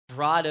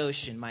broad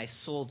ocean, my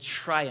soul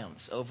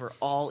triumphs over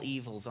all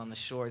evils on the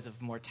shores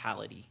of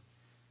mortality.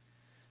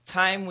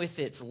 Time with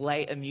its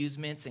light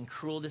amusements and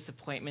cruel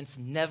disappointments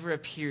never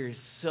appears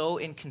so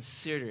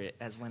inconsiderate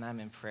as when I'm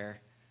in prayer.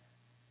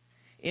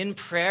 In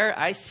prayer,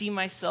 I see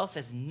myself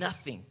as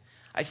nothing.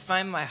 I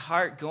find my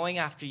heart going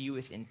after you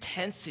with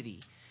intensity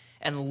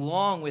and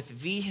long with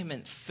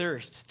vehement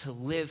thirst to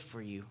live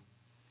for you.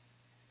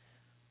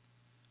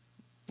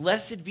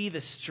 Blessed be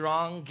the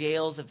strong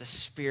gales of the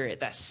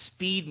Spirit that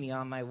speed me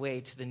on my way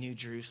to the New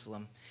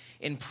Jerusalem.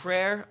 In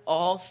prayer,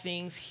 all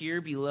things here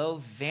below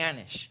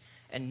vanish,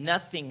 and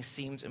nothing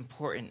seems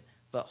important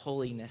but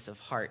holiness of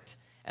heart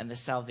and the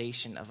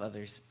salvation of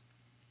others.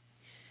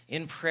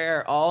 In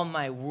prayer, all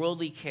my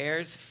worldly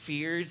cares,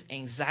 fears,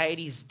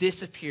 anxieties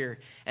disappear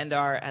and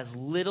are as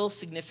little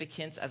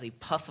significance as a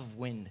puff of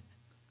wind.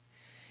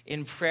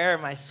 In prayer,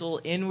 my soul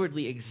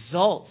inwardly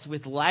exults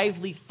with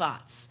lively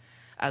thoughts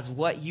as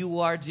what you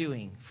are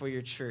doing for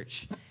your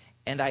church.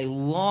 And I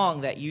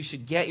long that you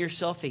should get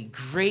yourself a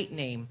great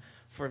name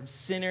from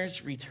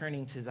sinners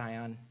returning to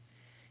Zion.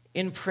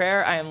 In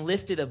prayer, I am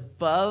lifted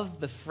above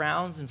the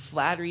frowns and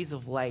flatteries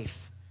of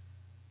life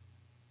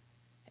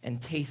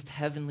and taste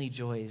heavenly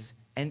joys,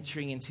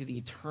 entering into the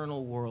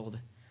eternal world.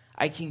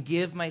 I can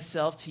give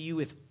myself to you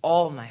with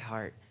all my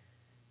heart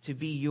to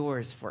be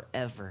yours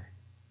forever.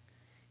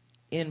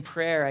 In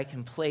prayer, I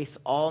can place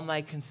all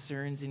my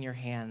concerns in your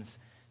hands,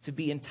 to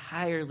be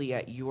entirely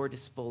at your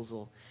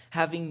disposal,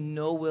 having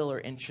no will or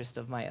interest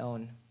of my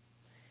own.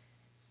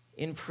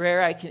 In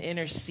prayer, I can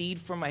intercede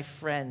for my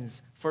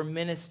friends, for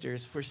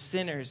ministers, for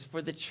sinners,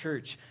 for the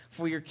church,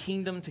 for your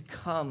kingdom to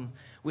come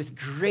with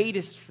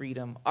greatest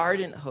freedom,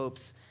 ardent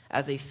hopes,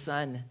 as a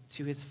son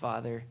to his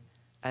father,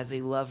 as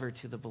a lover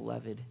to the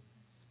beloved.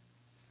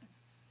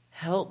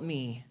 Help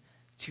me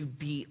to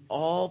be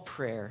all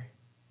prayer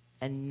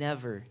and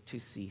never to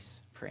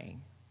cease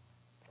praying.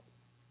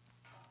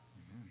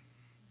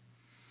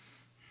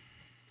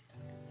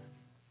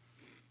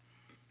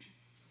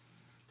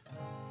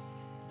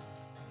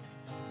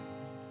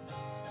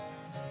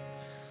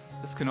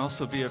 This can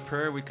also be a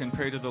prayer we can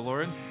pray to the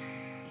Lord.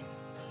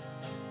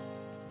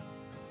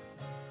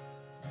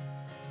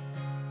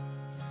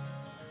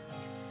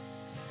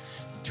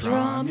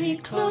 Draw me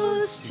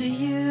close to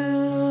you.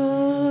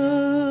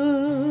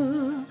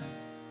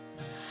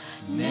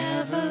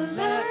 Never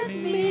let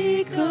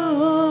me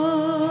go.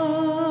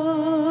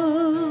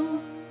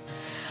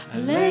 I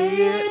lay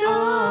it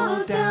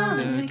all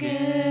down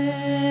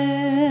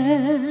again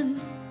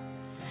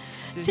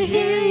to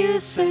hear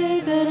you say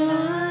that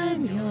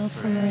I'm your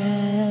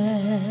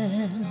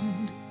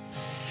friend.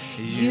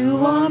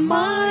 You are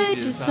my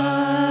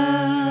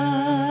desire.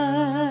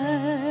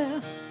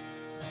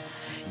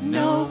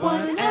 No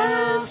one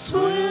else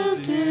will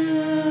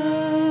do,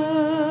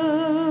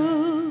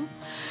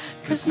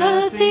 'cause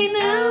nothing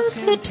else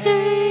could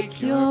take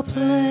your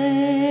place.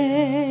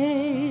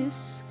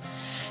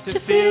 To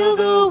feel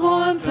the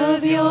warmth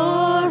of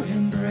your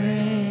embrace.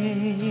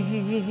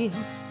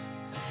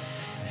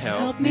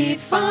 Help me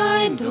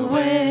find a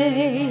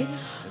way,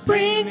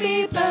 bring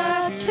me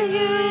back to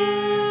you.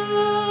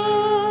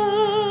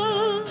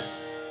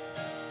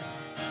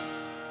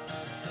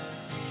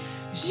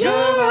 You're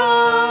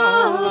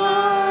all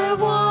I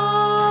want.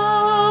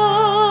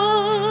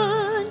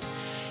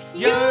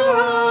 You're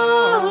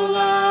all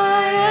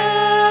I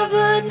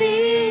ever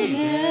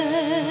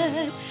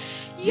needed.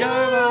 You're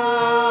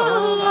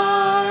all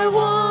I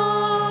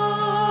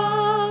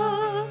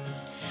want.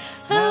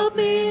 Help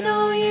me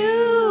know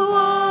you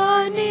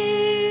are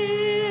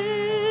near.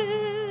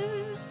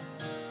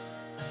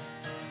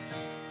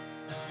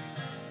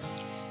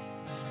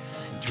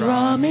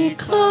 Draw me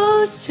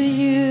close to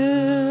you.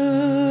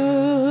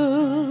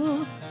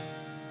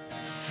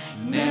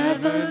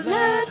 Never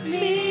let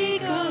me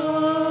go.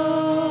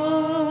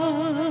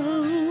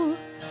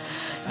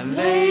 I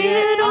lay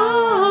it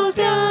all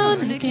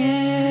down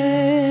again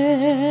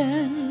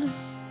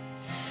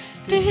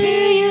to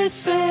hear you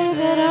say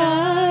that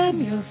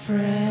I'm your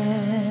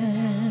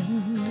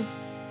friend.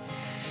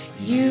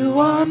 You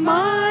are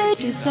my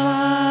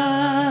desire.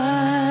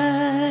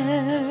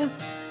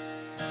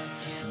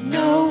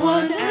 No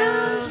one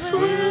else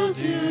will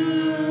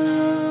do,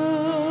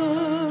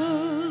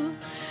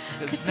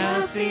 'cause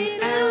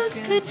nothing else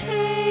could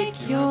take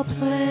your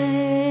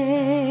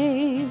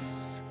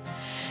place.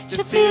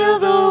 To feel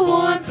the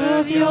warmth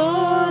of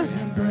your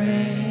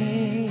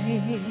embrace.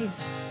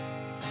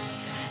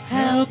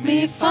 Help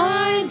me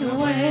find a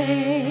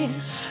way,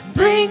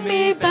 bring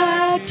me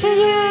back to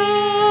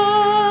you.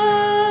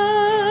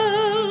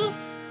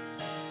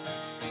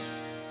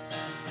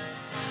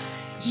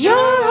 You're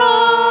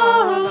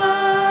all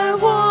I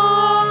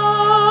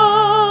want.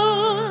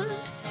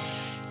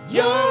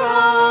 You're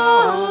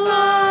all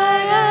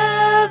I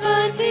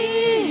ever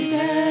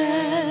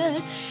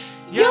needed.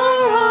 You're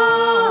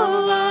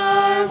all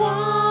I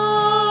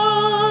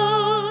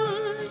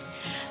want.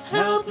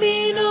 Help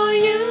me know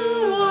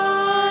you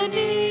are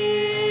near.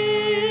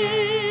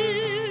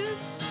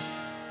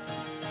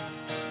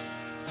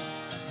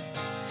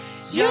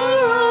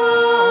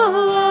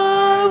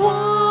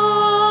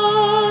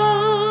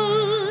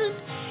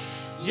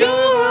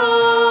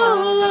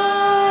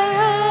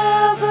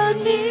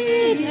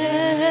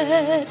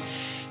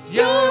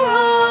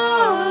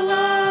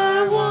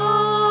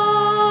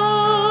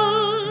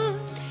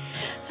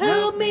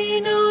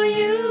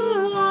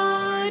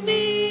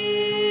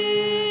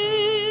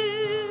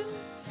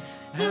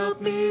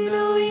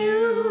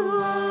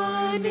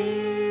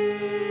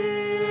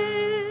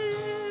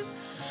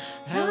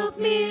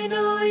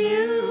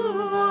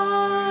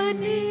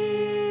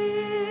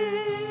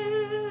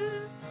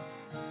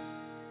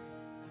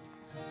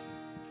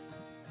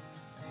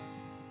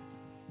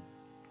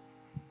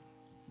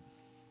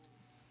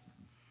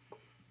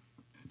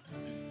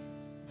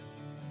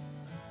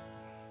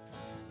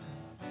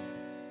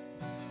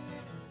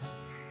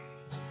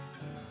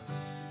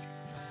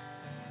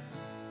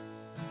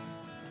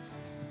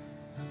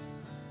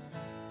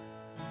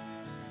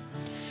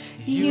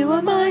 You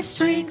are my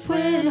strength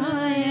when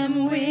I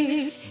am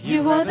weak.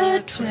 You are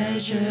the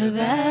treasure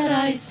that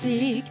I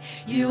seek.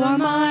 You are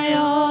my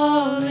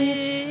all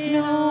in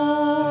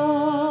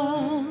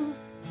all.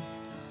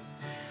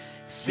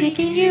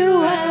 Seeking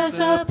you as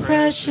a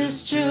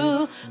precious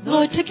jewel,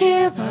 Lord, to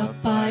give up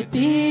I'd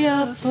be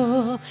a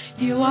fool.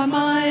 You are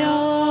my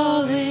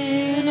all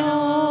in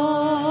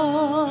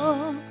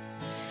all.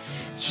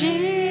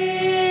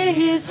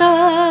 Jesus,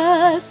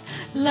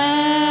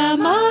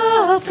 Lamb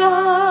of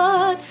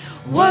God,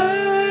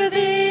 worthy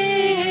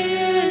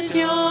is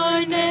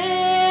your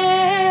name.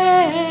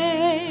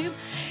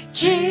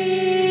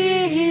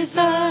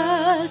 Jesus,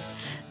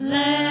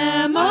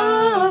 Lamb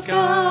of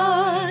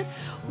God,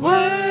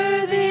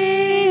 worthy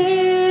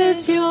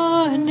is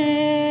your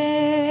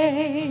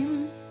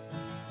name.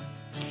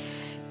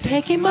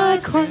 Taking my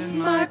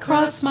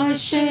cross, my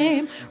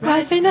shame,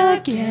 rising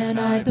again,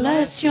 I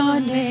bless your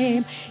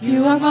name.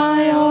 You are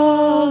my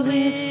all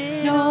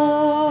in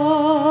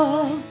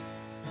all.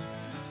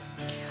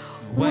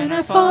 When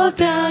I fall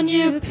down,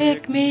 you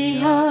pick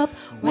me up.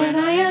 When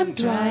I am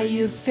dry,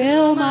 you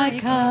fill my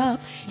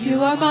cup.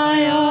 You are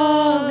my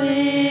all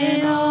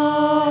in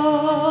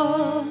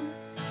all.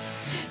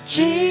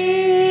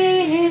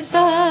 Jesus,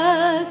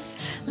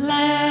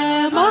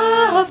 Lamb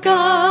of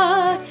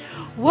God,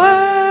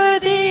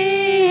 worthy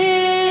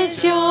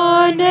is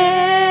your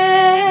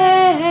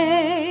name.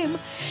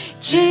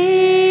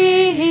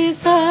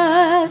 Jesus,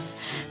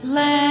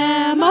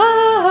 Lamb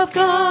of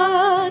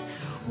God,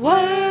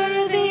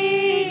 worthy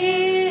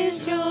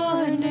is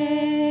your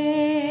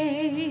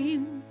name.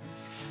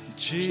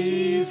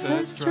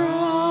 Jesus,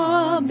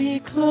 draw me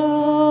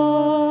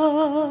close,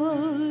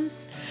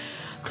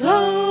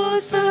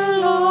 closer,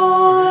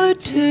 Lord,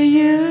 to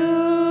you.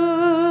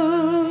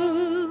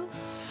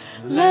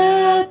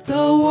 Let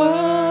the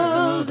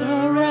world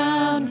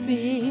around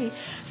me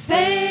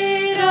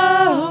fade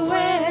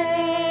away.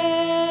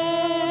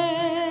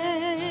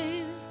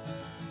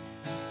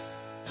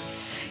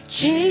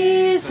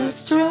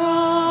 Jesus,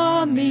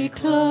 draw me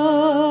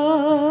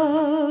close,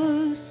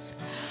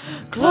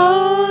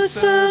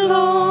 closer,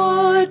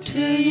 Lord,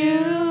 to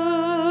you.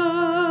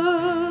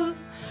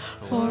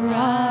 For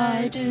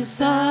I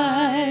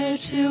desire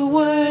to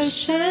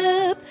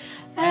worship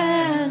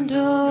and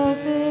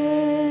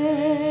obey.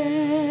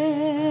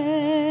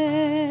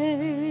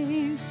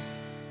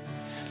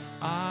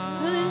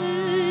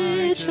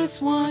 I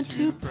just want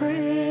to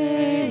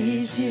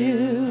praise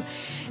you,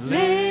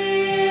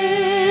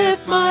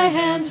 lift my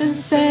hands and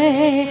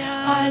say,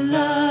 I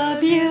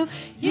love you.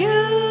 You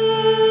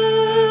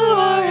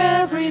are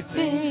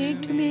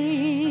everything to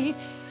me,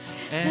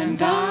 and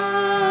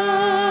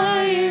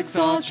I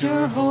exalt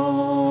your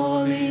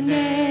holy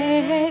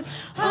name.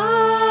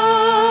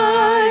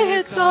 I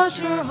exalt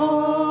your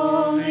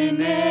holy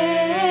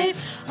name.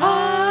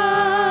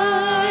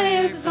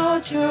 I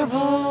exalt your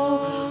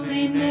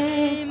holy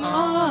name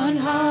on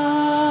high.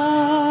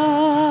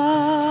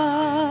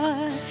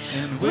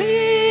 And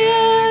we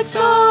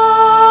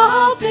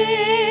exalt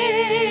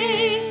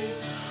thee.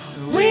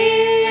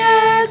 We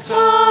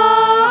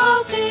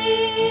exalt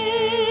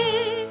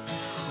thee.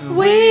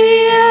 We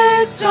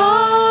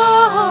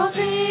exalt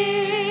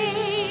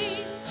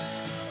thee,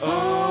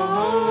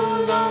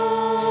 oh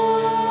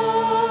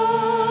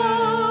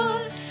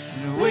Lord.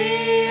 We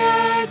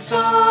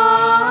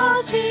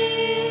exalt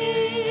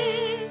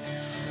thee.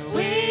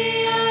 We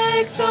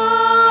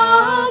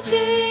exalt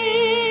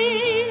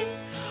thee.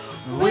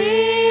 We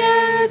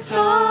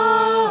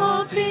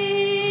exalt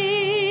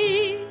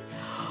thee,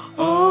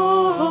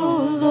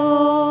 oh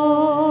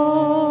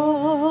Lord.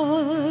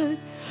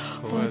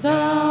 For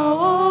thou,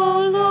 O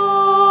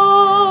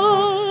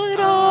Lord,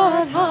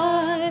 art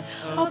high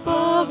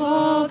above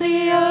all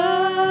the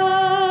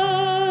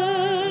earth.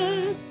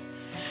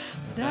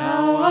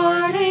 Thou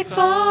art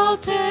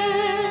exalted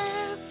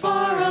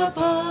far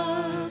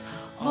above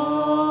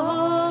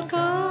all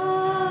gods.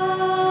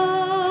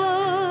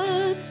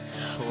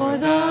 For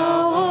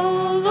thou, O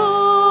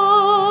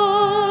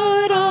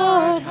Lord,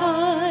 art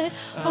high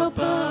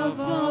above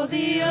all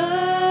the earth.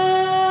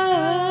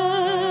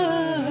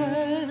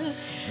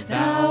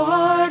 Thou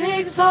art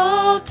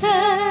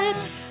exalted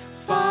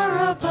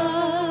far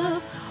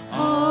above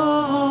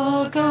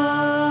all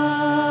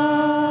gods.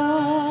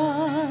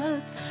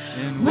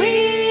 And we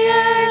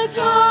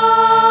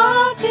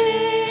exalt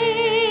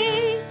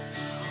thee.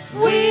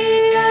 We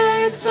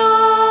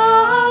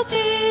exalt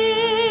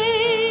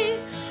thee.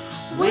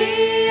 We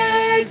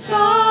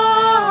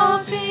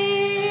exalt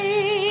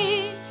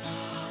thee,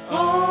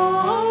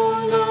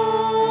 oh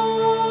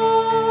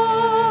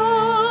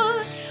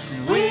Lord.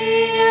 We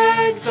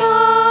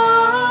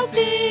exalt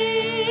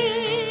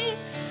thee.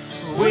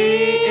 We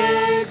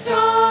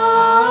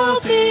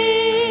exalt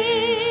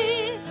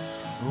thee.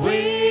 We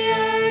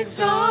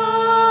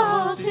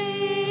exalt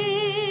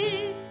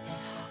thee,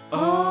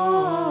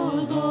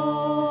 oh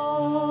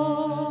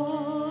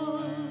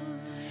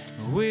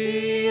Lord. We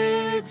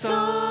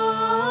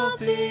exalt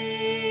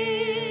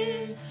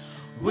thee.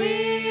 We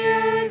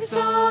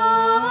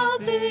exalt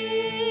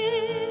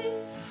thee.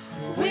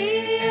 We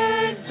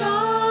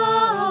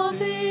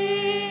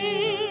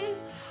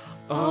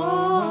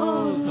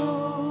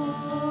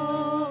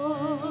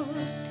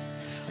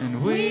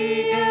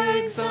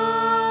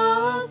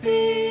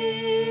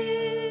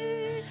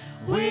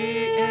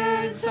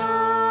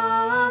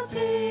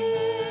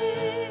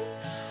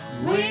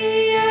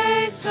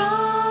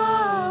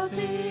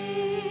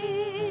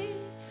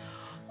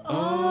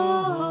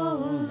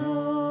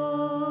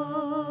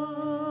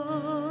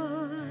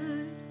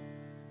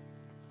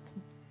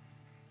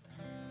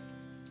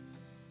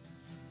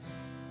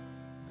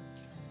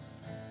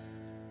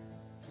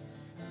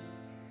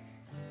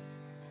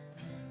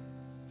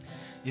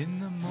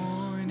In the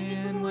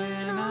morning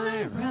when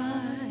I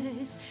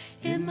rise,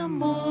 in the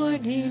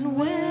morning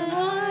when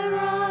I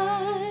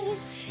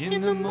rise,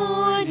 in the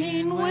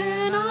morning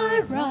when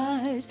I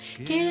rise,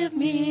 give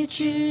me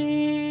Jesus.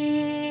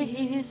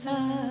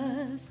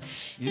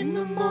 In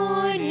the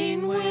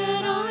morning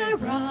when I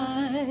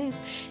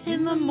rise,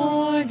 in the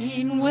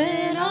morning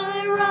when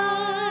I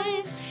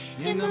rise,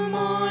 in the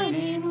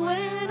morning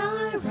when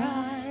I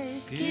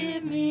rise,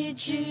 give me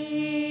Jesus.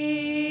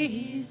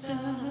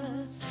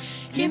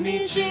 Give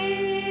me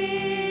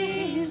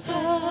Jesus.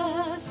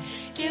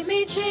 Give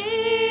me Jesus.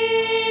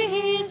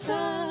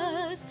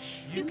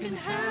 You can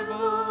have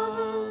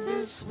all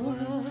this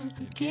world,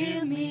 but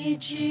give me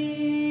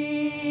Jesus.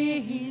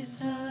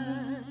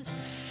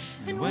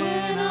 And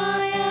when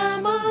I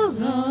am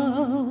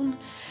alone,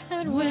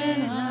 and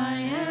when I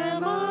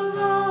am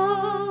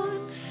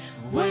alone,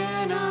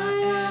 when I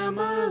am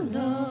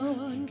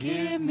alone,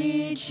 give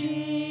me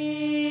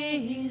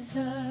Jesus.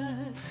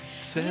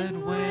 said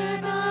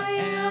When I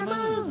am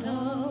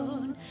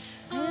alone,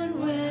 and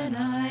when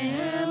I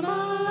am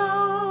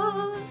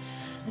alone,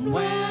 and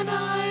when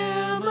I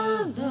am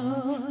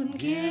alone,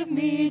 give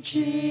me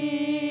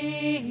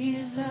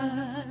Jesus.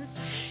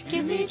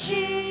 Give me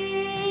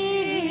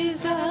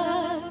Jesus.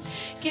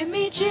 Give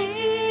me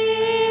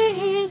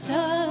Jesus.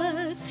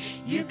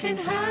 You can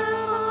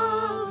have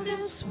all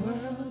this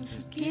world,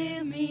 but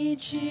give me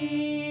Jesus.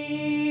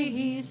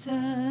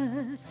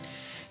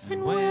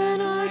 And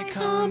when I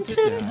come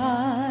to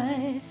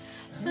die,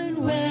 and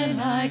when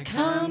I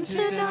come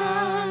to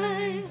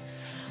die,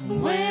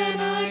 when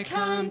I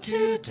come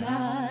to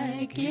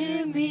die,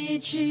 give me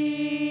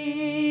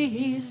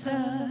Jesus.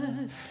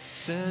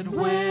 said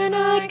When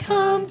I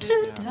come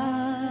to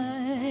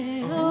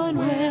die, oh,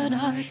 when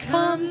I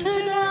come to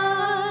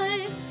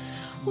die,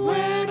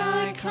 when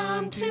I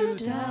come to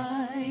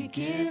die,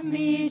 give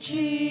me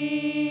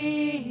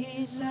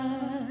Jesus.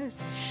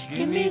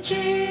 Give me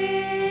Jesus.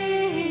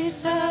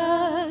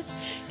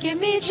 Give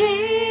me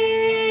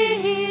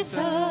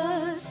Jesus.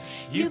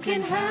 You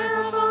can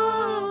have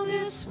all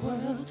this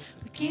world,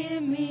 but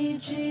give me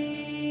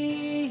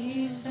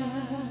Jesus.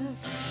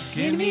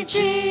 Give me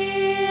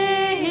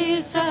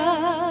Jesus.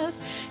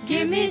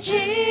 Give me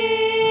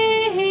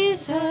Jesus.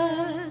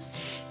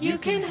 You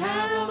can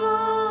have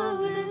all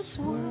this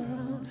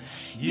world.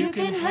 You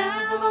can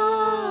have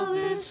all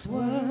this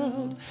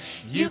world.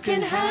 You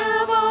can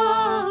have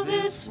all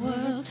this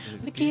world,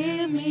 but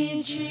give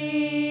me Jesus.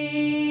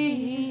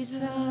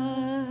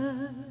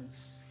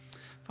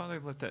 Father,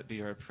 let that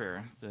be our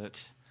prayer,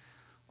 that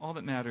all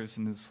that matters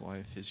in this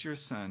life is your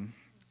Son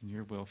and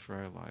your will for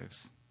our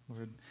lives.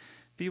 Lord,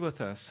 be with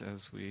us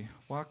as we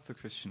walk the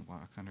Christian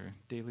walk on our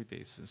daily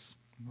basis.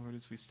 Lord,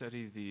 as we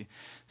study the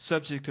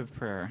subject of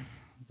prayer,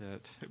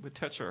 that it would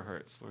touch our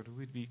hearts. Lord,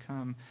 we'd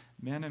become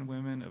men and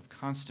women of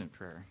constant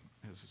prayer,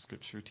 as the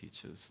Scripture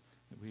teaches,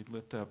 that we'd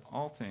lift up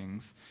all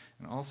things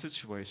and all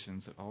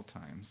situations at all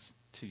times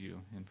to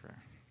you in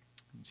prayer.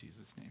 In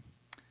Jesus' name,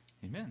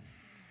 amen.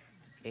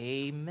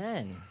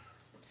 Amen.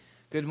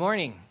 Good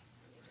morning.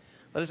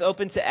 Let us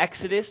open to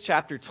Exodus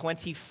chapter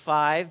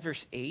 25,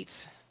 verse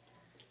 8.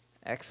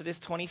 Exodus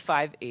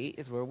 25, 8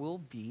 is where we'll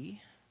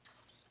be.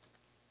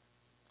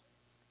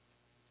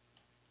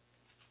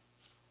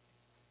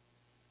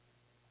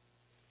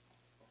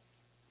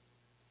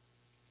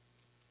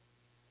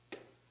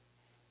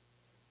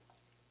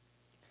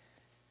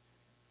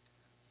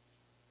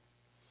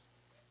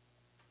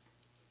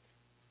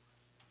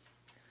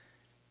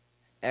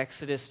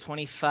 Exodus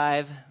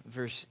 25,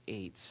 verse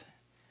 8.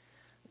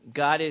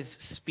 God is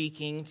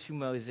speaking to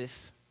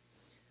Moses,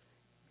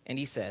 and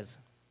he says,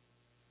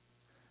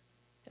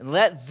 "And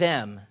let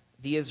them,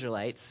 the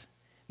Israelites,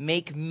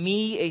 make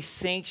me a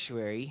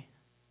sanctuary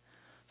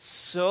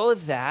so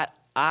that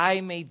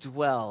I may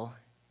dwell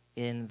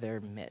in their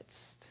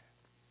midst."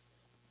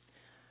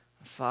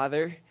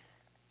 Father,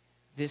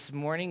 this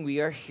morning we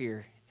are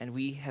here, and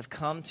we have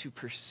come to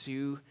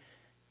pursue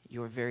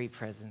your very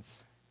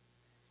presence.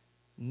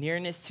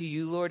 Nearness to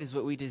you, Lord, is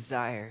what we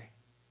desire.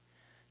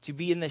 To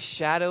be in the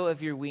shadow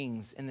of your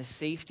wings, in the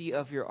safety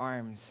of your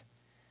arms.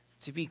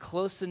 To be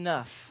close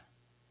enough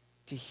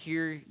to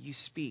hear you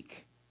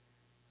speak.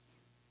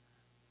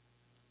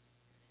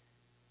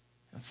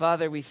 And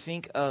Father, we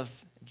think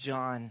of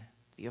John,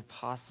 the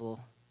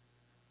apostle,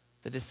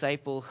 the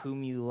disciple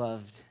whom you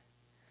loved.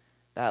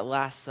 That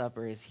Last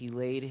Supper as he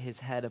laid his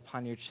head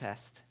upon your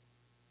chest.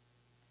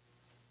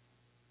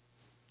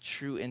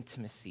 True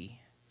intimacy.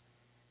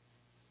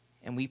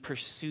 And we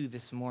pursue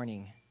this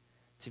morning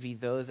to be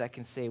those that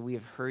can say, we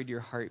have heard your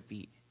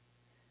heartbeat.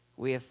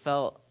 We have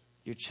felt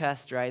your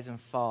chest rise and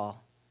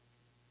fall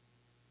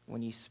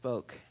when you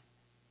spoke.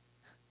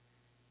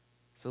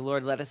 So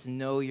Lord, let us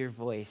know your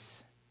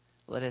voice.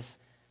 Let us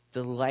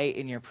delight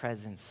in your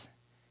presence,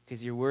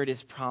 because your word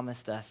has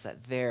promised us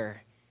that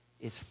there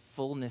is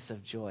fullness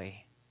of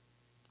joy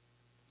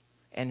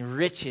and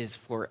riches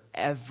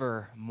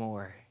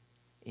forevermore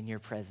in your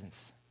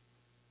presence.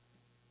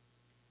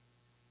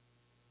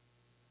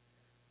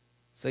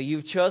 So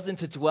you've chosen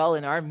to dwell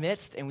in our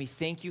midst, and we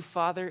thank you,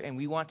 Father, and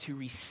we want to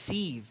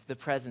receive the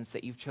presence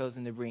that you've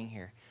chosen to bring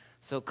here.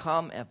 So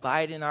come,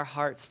 abide in our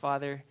hearts,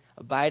 Father,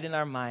 abide in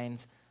our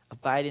minds,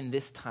 abide in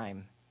this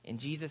time. In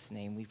Jesus'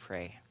 name we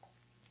pray.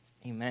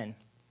 Amen.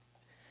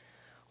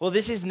 Well,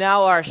 this is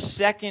now our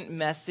second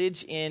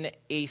message in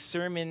a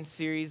sermon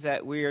series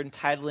that we're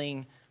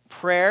entitling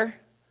Prayer,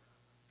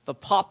 the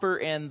Pauper,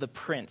 and the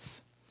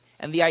Prince.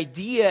 And the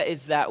idea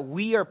is that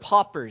we are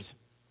paupers,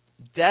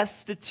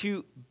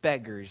 destitute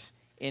beggars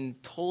in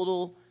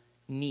total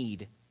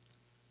need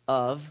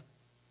of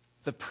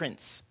the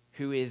Prince,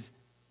 who is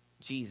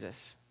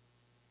Jesus.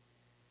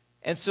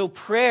 And so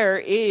prayer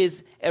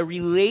is a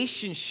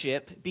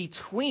relationship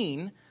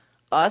between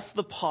us,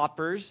 the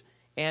paupers,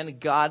 and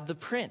God, the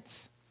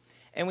Prince.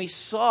 And we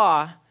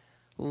saw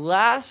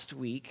last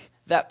week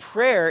that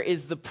prayer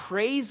is the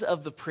praise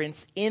of the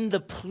Prince in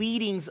the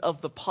pleadings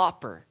of the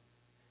pauper.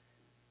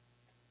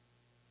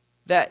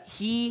 That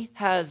he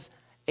has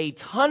a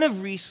ton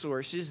of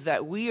resources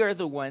that we are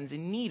the ones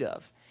in need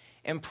of.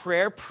 And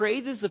prayer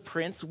praises the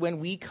Prince when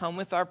we come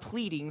with our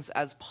pleadings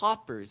as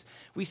paupers.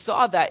 We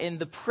saw that in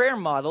the prayer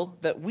model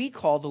that we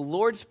call the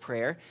Lord's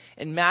Prayer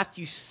in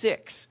Matthew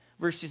 6,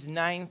 verses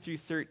 9 through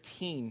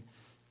 13.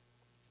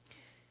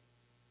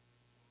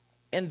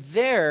 And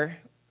there,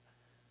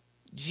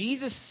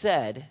 Jesus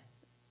said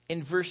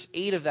in verse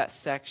 8 of that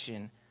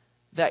section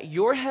that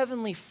your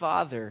heavenly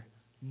Father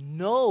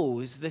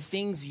knows the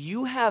things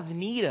you have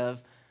need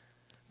of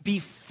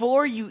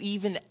before you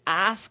even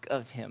ask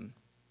of him.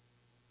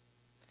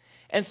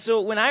 And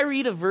so when I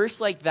read a verse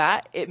like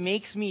that, it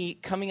makes me,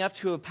 coming up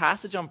to a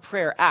passage on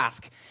prayer,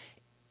 ask,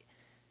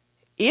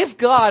 if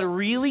God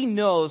really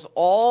knows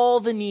all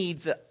the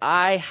needs that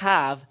I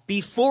have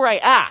before I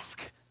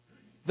ask,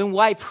 then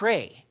why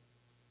pray?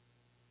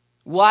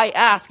 Why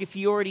ask if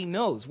he already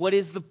knows? What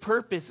is the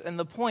purpose and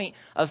the point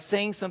of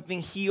saying something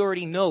he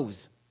already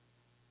knows?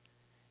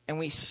 And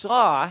we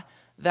saw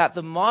that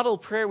the model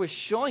prayer was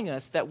showing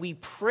us that we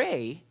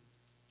pray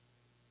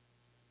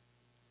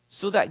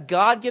so that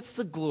God gets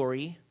the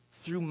glory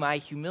through my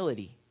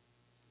humility.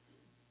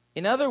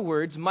 In other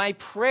words, my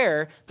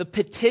prayer, the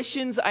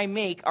petitions I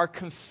make, are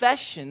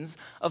confessions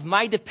of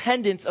my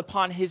dependence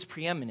upon his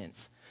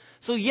preeminence.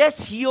 So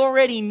yes, he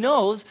already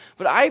knows,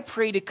 but I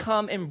pray to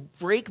come and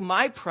break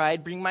my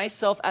pride, bring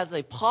myself as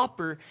a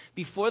pauper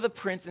before the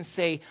Prince and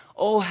say,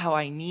 oh, how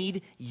I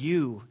need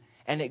you.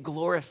 And it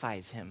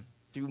glorifies him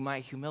through my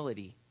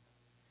humility.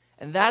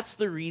 And that's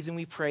the reason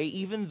we pray,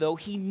 even though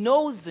he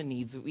knows the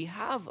needs that we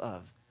have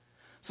of.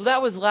 So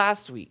that was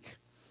last week.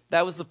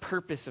 That was the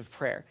purpose of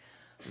prayer.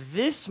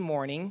 This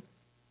morning,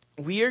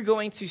 we are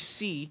going to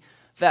see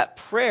that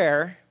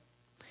prayer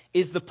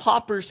is the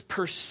pauper's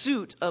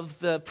pursuit of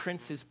the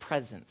Prince's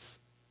presence.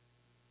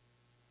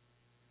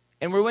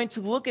 And we're going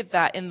to look at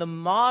that in the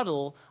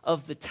model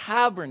of the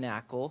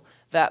tabernacle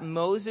that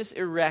Moses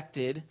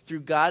erected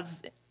through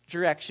God's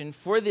direction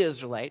for the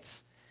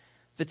Israelites.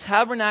 The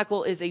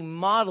tabernacle is a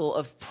model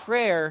of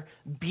prayer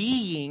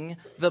being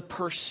the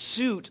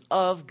pursuit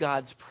of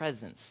God's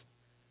presence.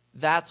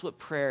 That's what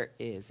prayer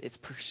is. It's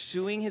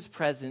pursuing his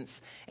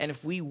presence. And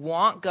if we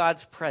want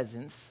God's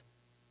presence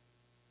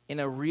in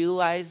a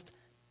realized,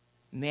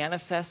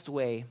 manifest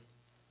way,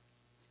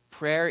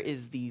 prayer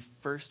is the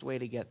first way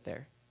to get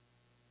there.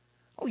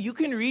 Oh, you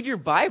can read your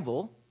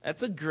Bible.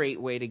 That's a great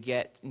way to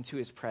get into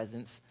his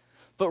presence.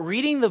 But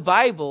reading the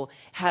Bible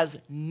has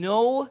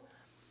no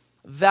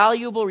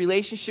valuable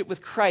relationship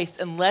with Christ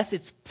unless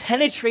it's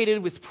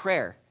penetrated with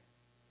prayer.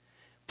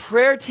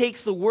 Prayer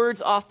takes the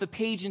words off the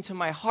page into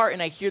my heart,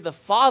 and I hear the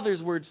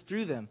Father's words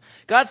through them.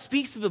 God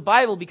speaks to the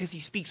Bible because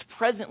he speaks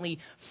presently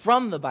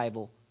from the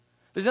Bible.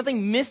 There's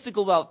nothing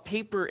mystical about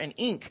paper and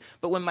ink,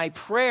 but when my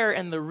prayer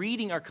and the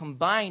reading are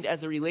combined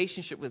as a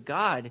relationship with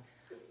God,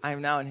 I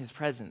am now in his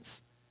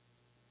presence.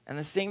 And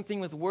the same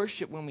thing with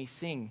worship when we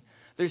sing.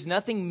 There's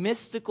nothing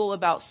mystical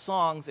about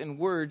songs and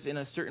words in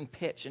a certain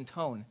pitch and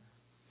tone.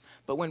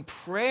 But when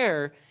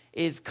prayer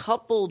is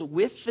coupled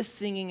with the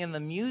singing and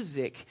the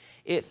music,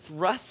 it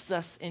thrusts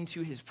us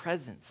into his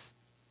presence.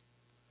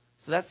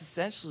 So that's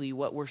essentially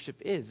what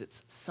worship is.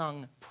 It's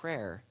sung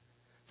prayer.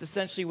 It's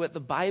essentially what the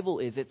Bible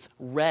is. It's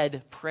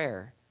read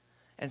prayer.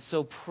 And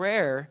so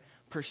prayer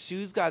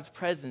pursues God's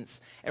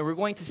presence, and we're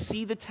going to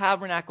see the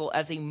tabernacle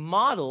as a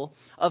model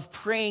of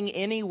praying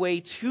in a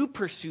way to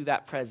pursue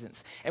that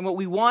presence. And what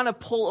we want to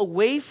pull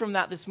away from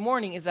that this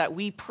morning is that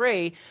we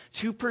pray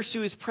to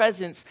pursue his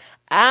presence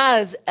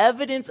as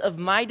evidence of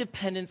my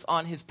dependence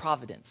on his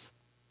providence.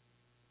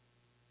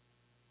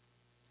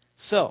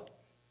 So,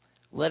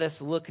 let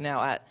us look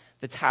now at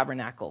the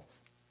tabernacle.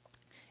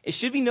 It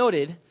should be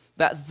noted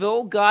that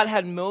though God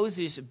had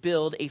Moses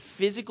build a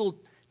physical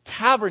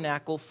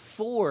tabernacle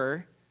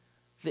for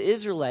the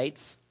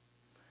Israelites,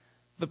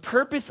 the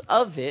purpose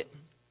of it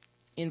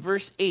in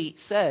verse 8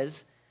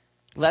 says,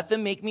 let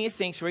them make me a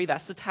sanctuary,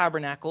 that's the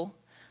tabernacle,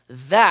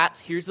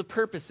 that, here's the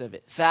purpose of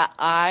it, that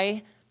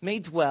I may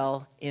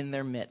dwell in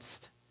their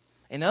midst.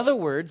 In other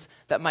words,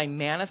 that my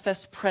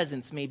manifest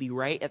presence may be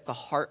right at the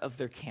heart of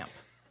their camp.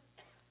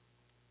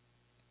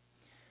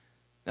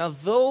 Now,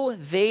 though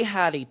they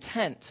had a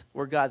tent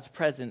where God's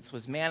presence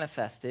was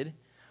manifested,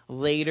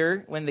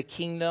 later, when the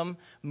kingdom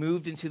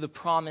moved into the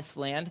promised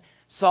land,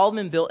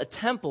 Solomon built a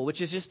temple,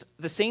 which is just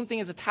the same thing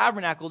as a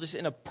tabernacle, just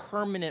in a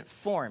permanent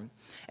form.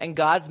 And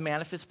God's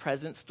manifest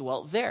presence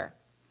dwelt there.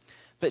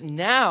 But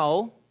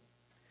now,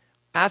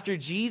 after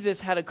Jesus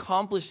had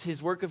accomplished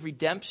his work of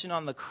redemption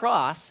on the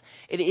cross,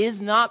 it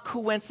is not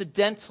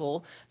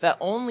coincidental that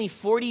only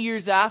 40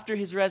 years after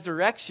his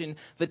resurrection,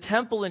 the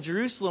temple in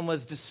Jerusalem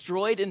was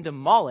destroyed and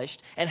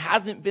demolished and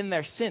hasn't been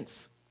there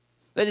since.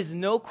 That is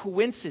no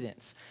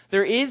coincidence.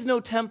 There is no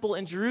temple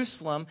in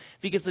Jerusalem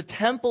because the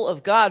temple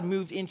of God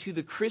moved into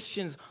the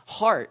Christian's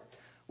heart.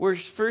 Where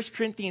 1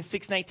 Corinthians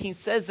 6:19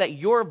 says that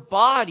your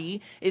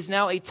body is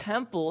now a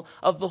temple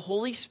of the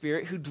Holy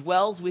Spirit who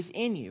dwells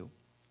within you.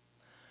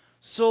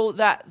 So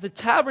that the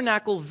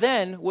tabernacle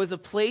then was a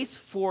place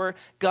for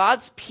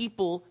God's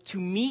people to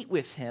meet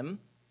with him.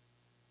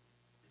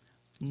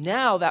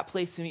 Now that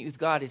place to meet with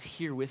God is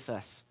here with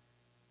us.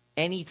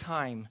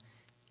 Anytime,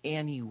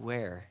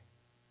 anywhere.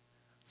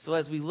 So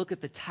as we look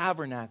at the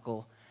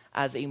tabernacle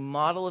as a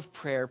model of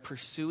prayer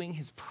pursuing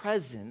his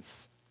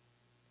presence,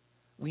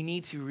 we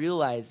need to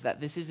realize that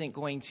this isn't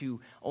going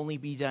to only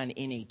be done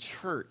in a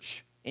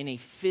church, in a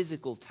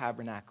physical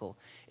tabernacle.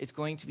 It's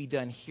going to be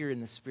done here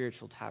in the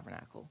spiritual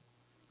tabernacle.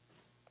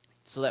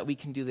 So that we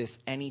can do this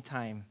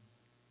anytime,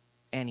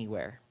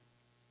 anywhere.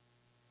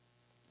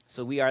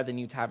 So we are the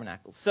new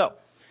tabernacle. So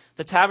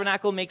the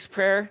tabernacle makes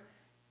prayer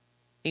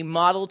a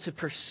model to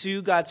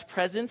pursue God's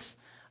presence.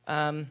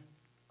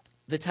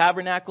 The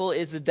tabernacle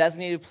is a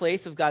designated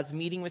place of God's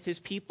meeting with his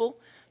people.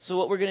 So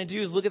what we're going to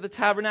do is look at the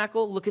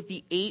tabernacle, look at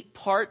the 8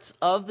 parts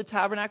of the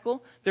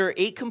tabernacle. There are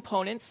 8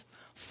 components.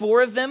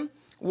 4 of them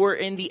were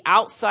in the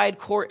outside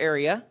court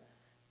area.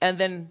 And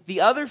then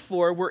the other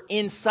 4 were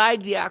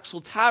inside the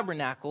actual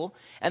tabernacle.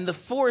 And the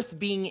 4th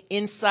being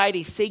inside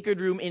a sacred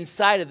room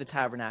inside of the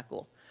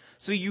tabernacle.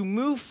 So you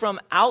move from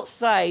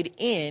outside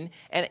in,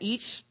 and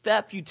each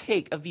step you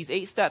take of these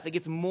 8 steps, it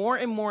gets more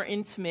and more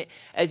intimate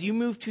as you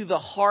move to the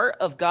heart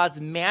of God's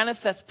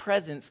manifest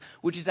presence,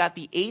 which is at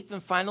the 8th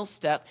and final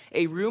step,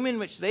 a room in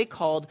which they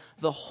called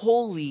the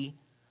Holy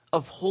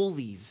of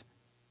Holies.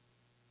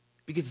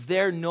 Because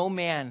there no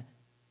man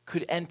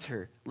could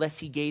enter lest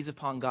he gaze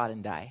upon God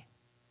and die.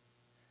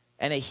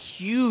 And a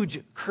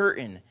huge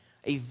curtain,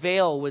 a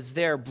veil was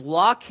there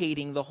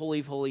blockading the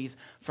Holy of Holies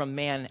from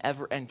man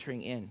ever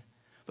entering in.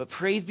 But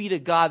praise be to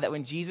God that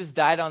when Jesus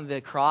died on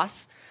the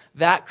cross,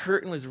 that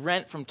curtain was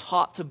rent from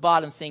top to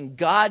bottom, saying,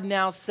 God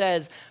now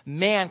says,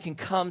 man can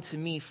come to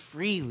me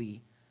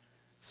freely.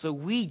 So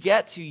we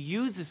get to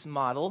use this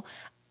model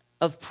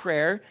of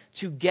prayer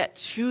to get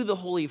to the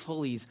Holy of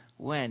Holies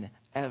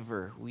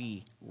whenever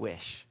we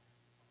wish.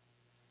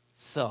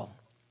 So,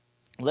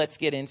 let's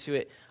get into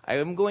it. I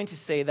am going to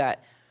say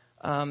that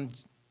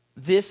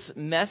this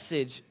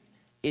message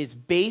is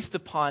based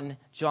upon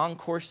John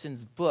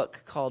Corson's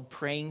book called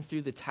Praying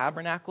Through the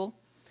Tabernacle.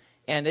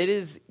 And it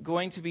is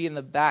going to be in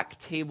the back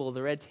table,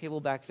 the red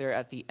table back there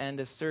at the end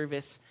of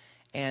service.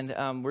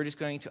 And we're just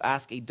going to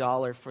ask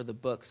 $1 for the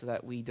book so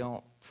that we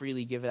don't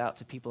freely give it out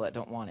to people that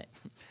don't want it.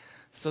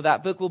 So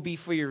that book will be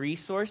for your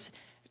resource.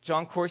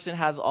 John Corson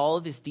has all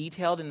of this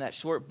detailed in that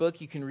short book.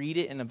 You can read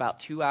it in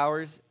about 2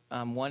 hours,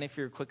 one if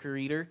you're a quicker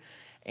reader.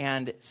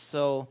 And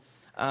so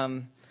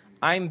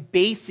I'm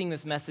basing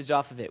this message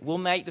off of it. We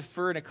might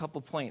defer in a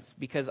couple points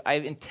because I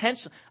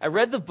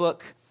read the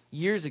book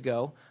years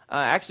ago.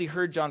 I actually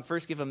heard John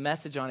first give a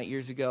message on it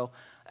years ago.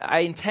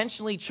 I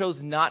intentionally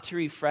chose not to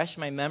refresh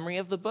my memory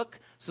of the book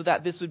so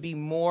that this would be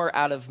more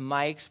out of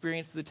my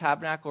experience of the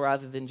tabernacle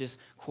rather than just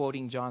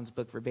quoting John's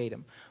book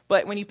verbatim.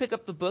 But when you pick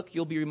up the book,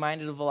 you'll be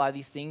reminded of a lot of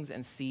these things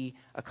and see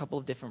a couple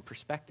of different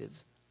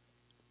perspectives.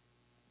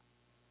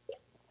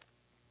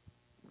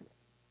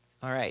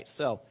 All right,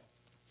 so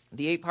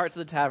the 8 parts of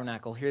the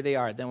tabernacle, here they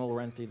are. Then we'll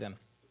run through them.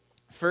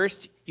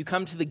 First, you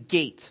come to the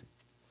gate.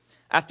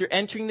 After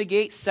entering the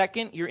gate,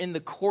 second, you're in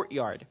the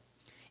courtyard.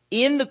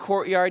 In the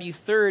courtyard, you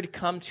third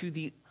come to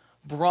the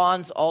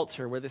bronze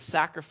altar where the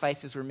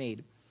sacrifices were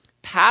made.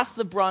 Past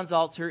the bronze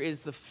altar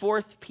is the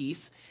 4th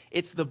piece.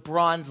 It's the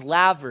bronze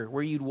laver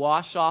where you'd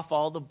wash off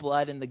all the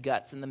blood and the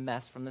guts and the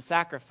mess from the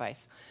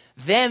sacrifice.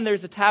 Then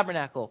there's a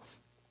tabernacle.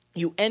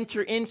 You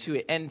enter into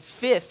it. And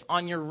 5th,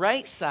 on your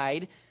right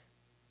side,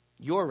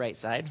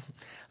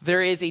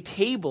 there is a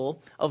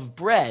table of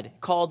bread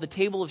called the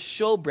table of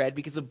showbread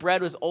because the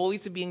bread was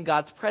always to be in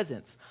God's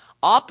presence.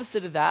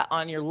 Opposite of that,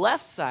 on your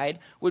left side,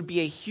 would be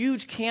a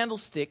huge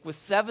candlestick with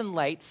 7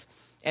 lights,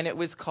 and it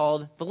was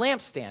called the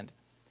lampstand.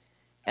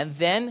 And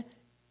then,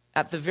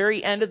 at the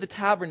very end of the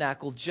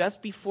tabernacle,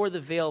 just before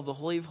the veil of the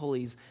Holy of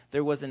Holies,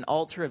 there was an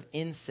altar of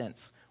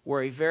incense,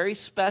 where a very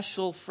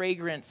special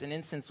fragrance and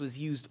incense was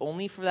used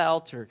only for that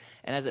altar.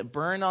 And as it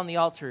burned on the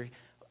altar,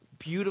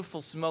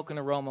 beautiful smoke and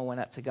aroma went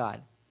up to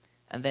God.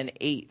 And then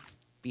 8th,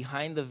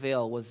 behind the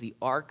veil was the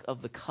Ark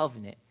of the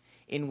Covenant,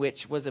 in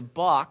which was a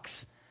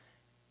box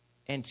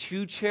and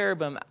 2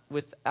 cherubim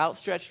with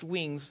outstretched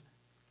wings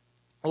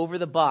over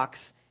the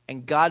box,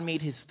 and God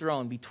made his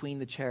throne between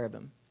the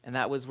cherubim. and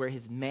that was where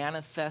his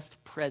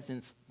manifest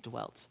presence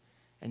dwelt,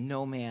 and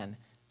no man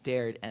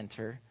dared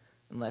enter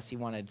unless he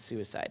wanted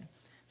suicide.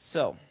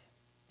 So,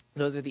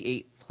 those are the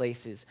 8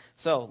 places.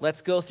 So,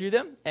 let's go through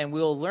them, and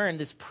we'll learn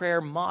this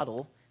prayer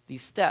model,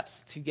 these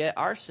steps to get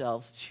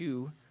ourselves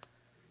to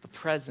the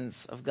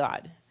presence of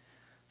God.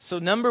 So,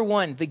 number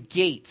 1, the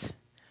gate.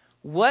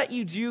 What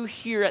you do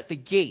here at the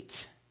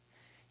gate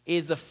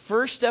is the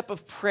first step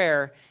of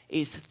prayer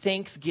is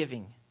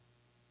thanksgiving.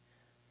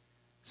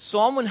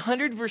 Psalm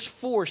 100 verse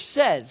 4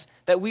 says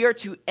that we are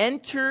to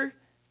enter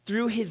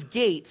through his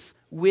gates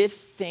with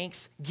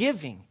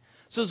thanksgiving.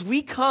 So as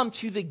we come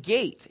to the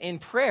gate in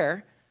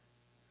prayer,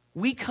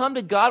 we come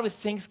to God with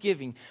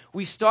thanksgiving.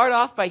 We start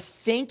off by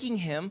thanking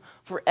him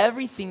for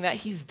everything that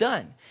he's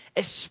done,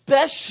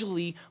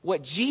 especially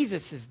what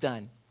Jesus has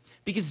done.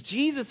 Because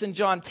Jesus in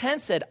John 10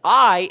 said,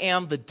 I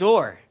am the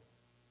door.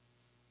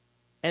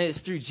 And it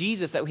is through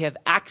Jesus that we have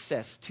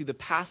access to the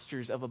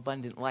pastures of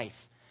abundant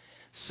life.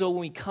 So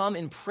when we come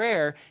in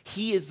prayer,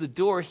 he is the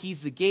door,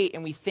 he's the gate,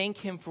 and we thank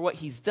him for what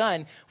he's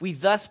done. We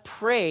thus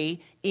pray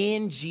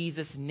in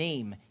Jesus'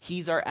 name.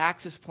 He's our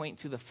access point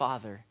to the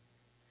Father.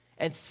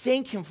 And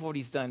thank him for what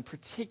he's done,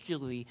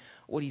 particularly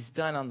what he's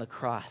done on the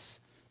cross.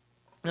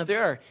 Now,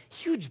 there are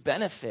huge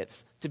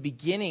benefits to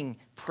beginning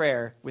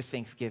prayer with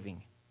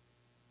thanksgiving.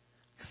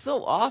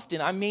 So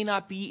often, I may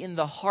not be in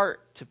the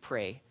heart to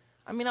pray.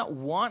 I may not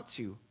want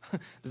to.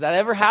 Does that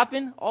ever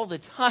happen? All the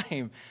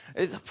time.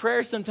 It's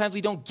prayer sometimes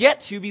we don't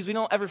get to because we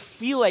don't ever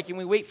feel like it and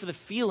we wait for the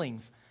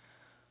feelings.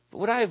 But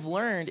what I have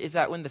learned is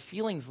that when the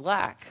feelings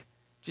lack,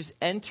 just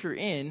enter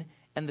in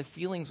and the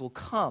feelings will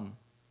come.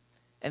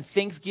 And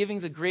Thanksgiving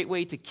is a great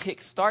way to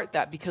kickstart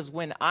that, because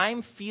when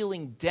I'm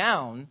feeling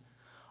down,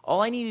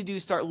 all I need to do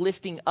is start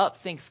lifting up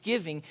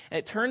thanksgiving, and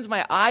it turns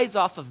my eyes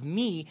off of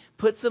me,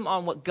 puts them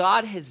on what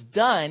God has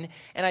done,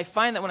 and I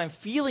find that when I'm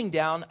feeling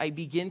down, I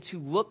begin to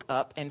look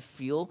up and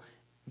feel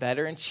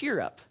better and cheer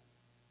up.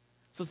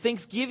 So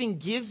Thanksgiving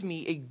gives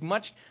me a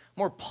much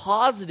more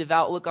positive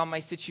outlook on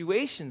my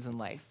situations in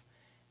life.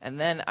 And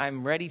then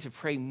I'm ready to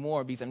pray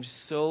more because I'm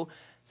just so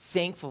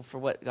thankful for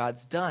what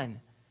God's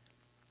done.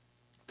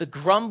 The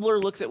grumbler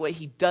looks at what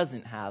he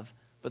doesn't have,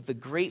 but the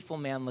grateful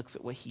man looks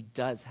at what he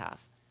does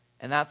have.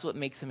 And that's what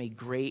makes him a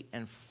great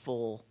and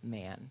full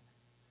man.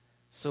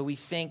 So we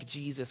thank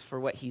Jesus for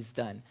what he's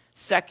done.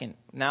 Second,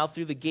 now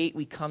through the gate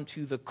we come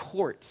to the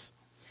courts.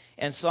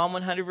 And Psalm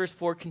 100 verse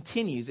 4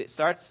 continues. It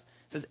says,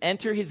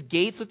 enter his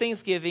gates with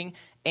thanksgiving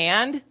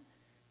and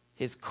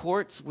his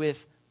courts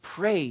with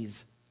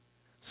praise.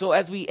 So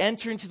as we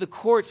enter into the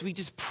courts, we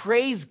just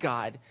praise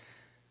God.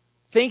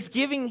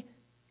 Thanksgiving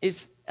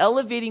is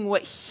elevating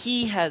what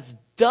he has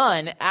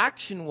done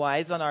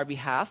action-wise on our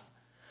behalf.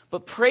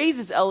 But praise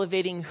is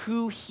elevating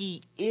who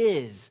he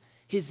is,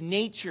 his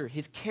nature,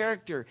 his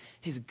character,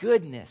 his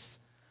goodness.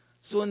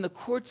 So in the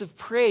courts of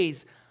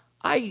praise,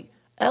 I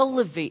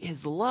elevate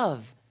his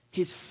love,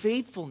 his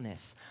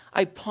faithfulness.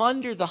 I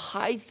ponder the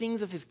high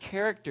things of his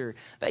character,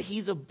 that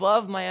he's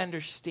above my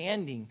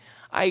understanding.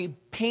 I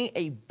paint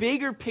a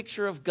bigger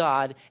picture of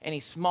God and a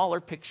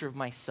smaller picture of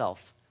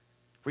myself,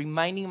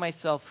 reminding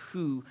myself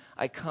who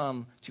I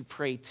come to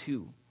pray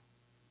to.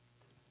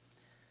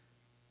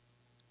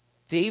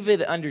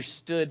 David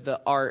understood the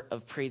art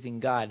of praising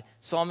God.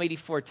 Psalm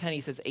 84:10,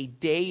 he says, a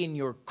day in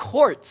your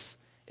courts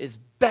is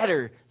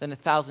better than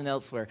 1,000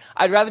 elsewhere.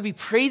 I'd rather be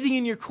praising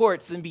in your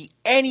courts than be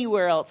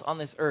anywhere else on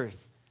this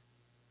earth.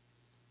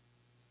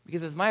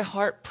 Because as my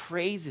heart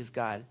praises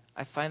God,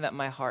 I find that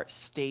my heart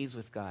stays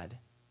with God.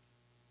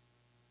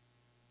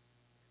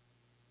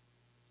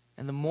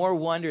 And the more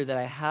wonder that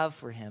I have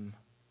for him,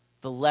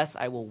 the less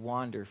I will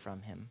wander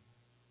from him.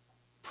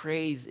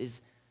 Praise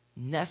is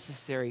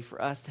necessary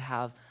for us to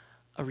have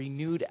a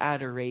renewed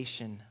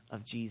adoration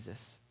of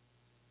Jesus.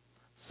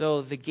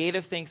 So the gate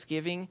of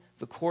thanksgiving,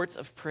 the courts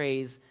of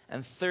praise,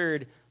 and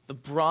third, the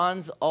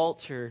bronze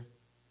altar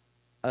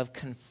of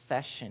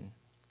confession.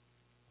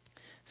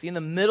 See, in the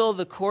middle of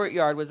the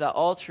courtyard was that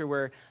altar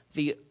where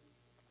the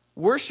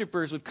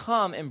worshipers would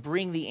come and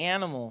bring the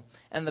animal,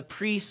 and the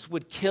priests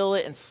would kill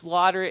it and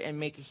slaughter it and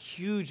make a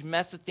huge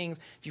mess of things.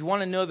 If you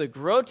want to know the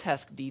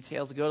grotesque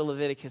details, go to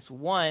Leviticus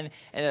 1,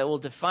 and it will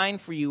define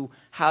for you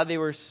how they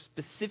were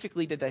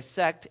specifically to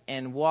dissect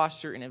and wash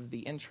certain of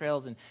the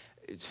entrails, and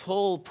its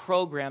whole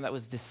program that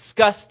was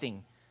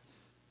disgusting.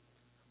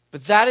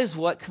 But that is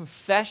what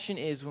confession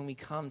is when we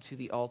come to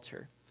the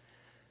altar.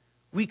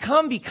 We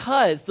come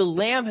because the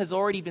Lamb has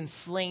already been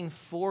slain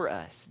for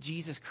us,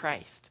 Jesus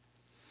Christ.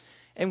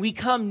 And we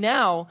come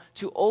now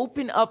to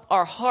open up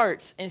our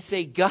hearts and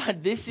say,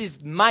 God, this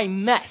is my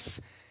mess.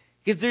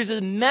 Because there's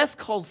a mess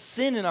called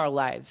sin in our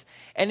lives.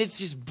 And it's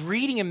just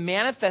breeding and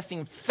manifesting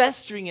and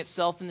festering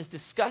itself in this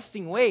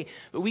disgusting way.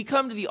 But we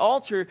come to the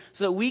altar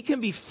so that we can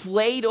be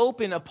flayed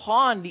open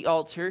upon the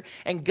altar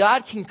and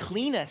God can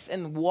clean us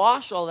and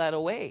wash all that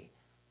away.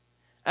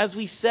 As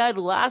we said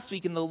last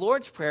week in the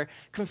Lord's Prayer,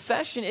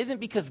 confession isn't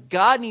because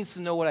God needs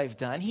to know what I've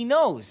done. He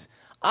knows.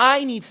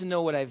 I need to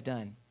know what I've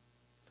done.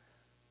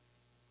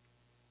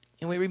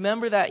 And we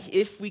remember that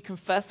if we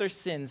confess our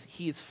sins,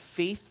 he is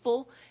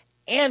faithful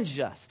and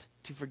just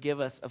to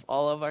forgive us of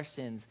all of our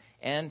sins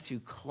and to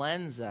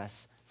cleanse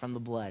us from the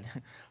blood,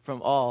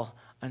 from all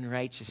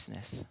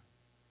unrighteousness.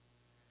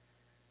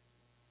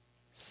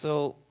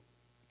 So,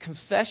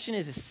 confession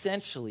is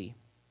essentially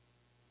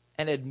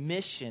an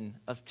admission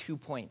of 2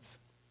 points.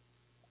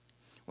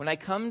 When I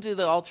come to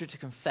the altar to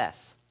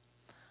confess,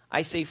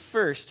 I say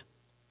first,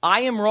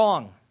 I am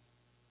wrong.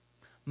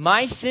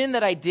 My sin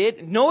that I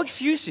did, no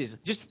excuses,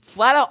 just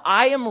flat out,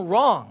 I am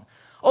wrong.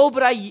 Oh,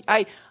 but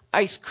I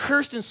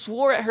cursed and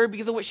swore at her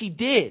because of what she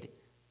did.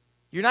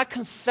 You're not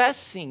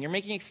confessing, you're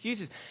making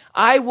excuses.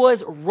 I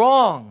was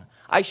wrong.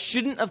 I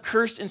shouldn't have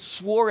cursed and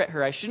swore at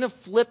her. I shouldn't have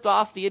flipped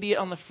off the idiot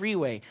on the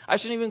freeway. I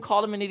shouldn't even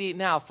called him an idiot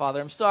now,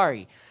 Father. I'm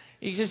sorry.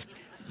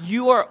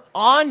 You are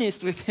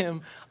honest with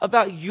him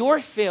about your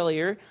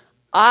failure.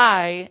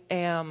 I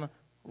am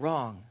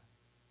wrong.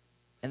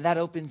 And that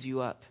opens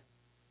you up.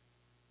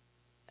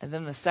 And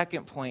then the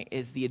second point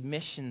is the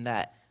admission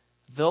that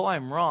though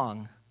I'm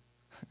wrong,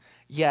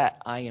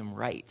 yet I am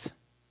right.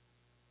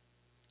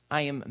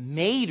 I am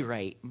made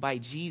right by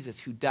Jesus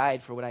who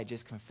died for what I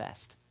just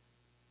confessed.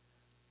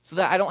 So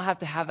that I don't have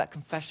to have that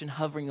confession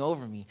hovering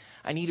over me.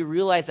 I need to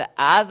realize that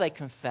as I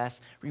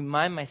confess,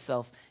 remind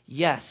myself,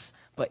 yes,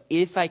 but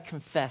if I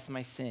confess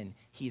my sin,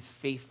 he is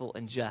faithful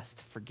and just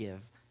to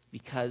forgive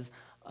because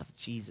of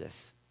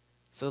Jesus.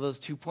 So those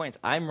 2 points,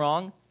 I'm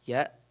wrong,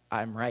 yet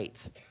I'm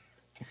right.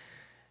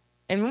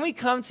 And when we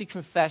come to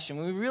confession,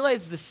 when we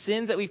realize the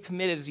sins that we've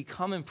committed as we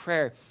come in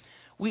prayer,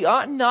 we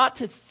ought not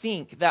to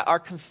think that our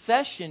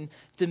confession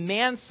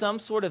demands some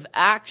sort of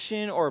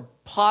action or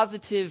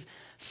positive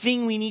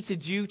thing we need to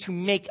do to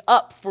make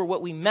up for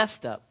what we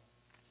messed up.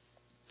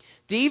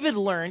 David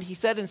learned, he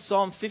said in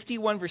Psalm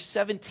 51 verse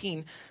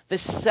 17, the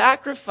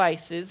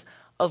sacrifices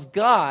of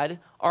God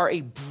are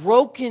a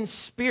broken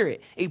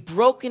spirit, a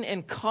broken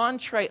and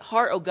contrite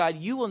heart, O God,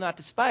 you will not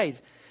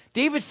despise.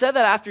 David said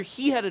that after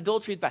he had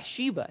adultery with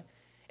Bathsheba.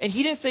 And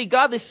he didn't say,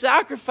 God, the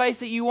sacrifice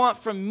that you want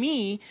from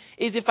me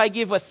is if I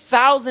give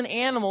 1,000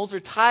 animals or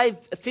tithe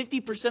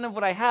 50% of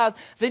what I have,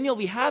 then you'll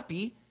be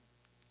happy.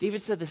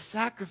 David said, the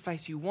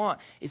sacrifice you want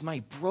is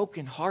my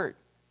broken heart,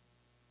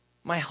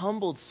 my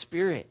humbled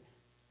spirit,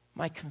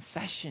 my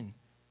confession.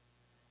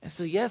 And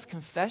so, yes,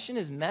 confession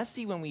is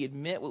messy when we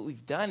admit what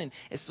we've done. And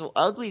it's so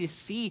ugly to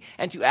see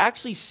and to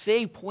actually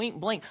say point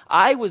blank,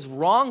 I was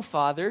wrong,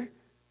 Father.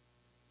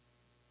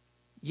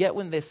 Yet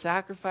when the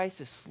sacrifice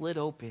is slid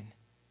open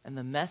and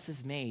the mess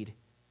is made,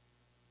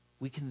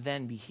 we can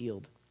then be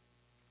healed.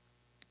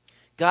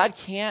 God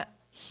can't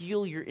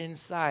heal your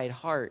inside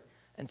heart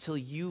until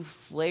you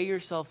flay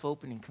yourself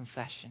open in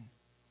confession.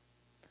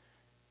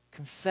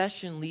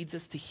 Confession leads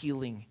us to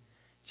healing.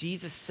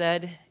 Jesus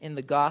said in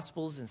the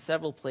Gospels in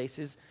several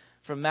places,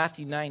 from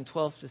Matthew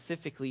 9:12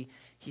 specifically,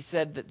 he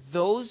said that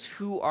those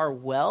who are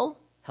well,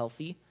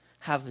 healthy,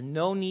 have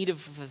no need of a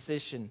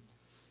physician,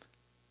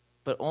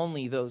 but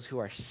only those who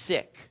are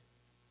sick.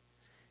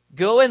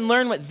 Go and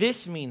learn what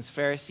this means,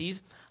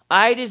 Pharisees.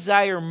 I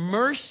desire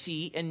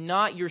mercy and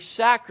not your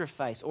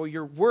sacrifice or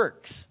your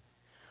works.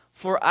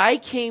 For I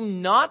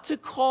came not to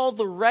call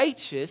the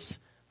righteous,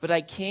 but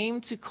I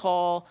came to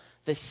call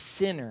the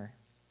sinner.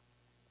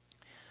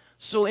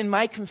 So in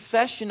my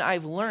confession,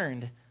 I've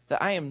learned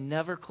that I am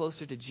never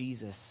closer to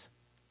Jesus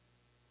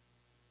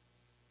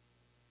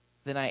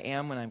than I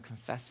am when I'm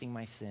confessing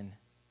my sin.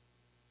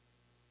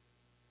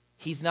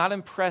 He's not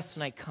impressed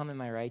when I come in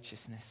my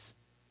righteousness,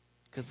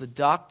 because the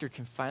doctor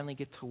can finally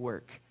get to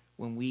work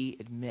when we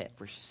admit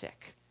we're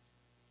sick.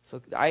 So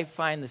I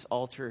find this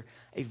altar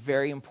a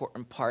very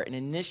important part. And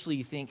initially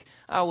you think,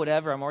 oh,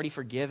 whatever, I'm already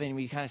forgiven.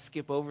 We kind of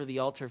skip over the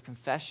altar of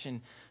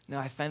confession. No,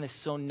 I find this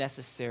so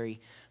necessary.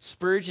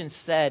 Spurgeon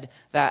said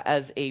that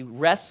as a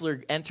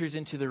wrestler enters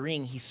into the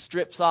ring, he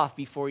strips off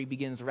before he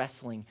begins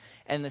wrestling.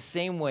 And the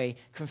same way,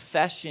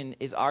 confession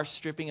is our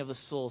stripping of the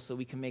soul so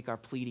we can make our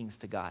pleadings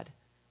to God.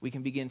 We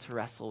can begin to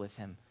wrestle with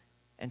him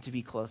and to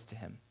be close to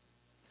him.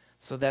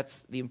 So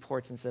that's the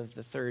importance of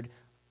the third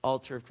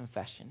altar of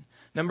confession.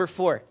 Number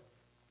 4,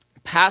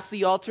 past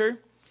the altar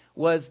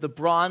was the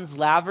bronze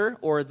laver,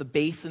 or the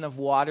basin of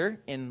water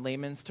in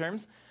layman's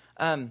terms.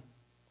 The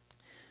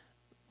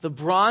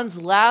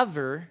bronze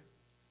laver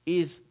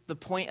is the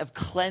point of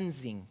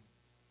cleansing.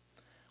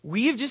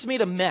 We have just made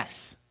a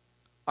mess.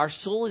 Our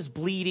soul is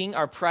bleeding.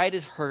 Our pride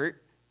is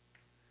hurt.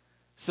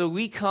 So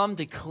we come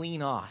to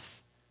clean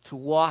off, to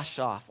wash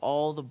off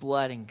all the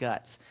blood and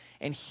guts.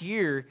 And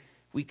here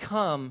we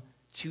come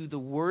to the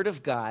Word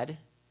of God,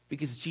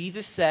 because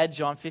Jesus said,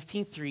 John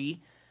 15:3,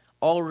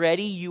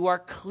 already you are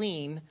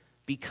clean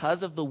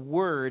because of the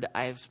word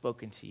I have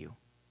spoken to you.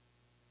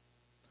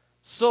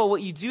 So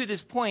what you do at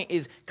this point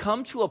is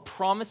come to a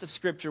promise of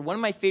Scripture. One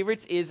of my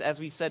favorites is, as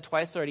we've said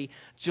twice already,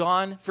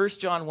 1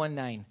 John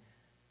 1:9.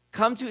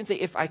 Come to it and say,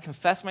 if I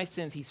confess my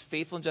sins, he's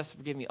faithful and just to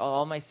forgive me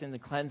all my sins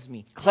and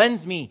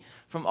cleanse me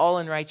from all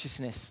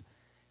unrighteousness.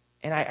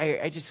 And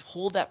I just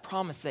hold that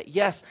promise that,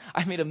 yes,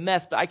 I made a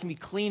mess, but I can be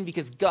clean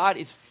because God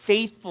is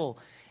faithful.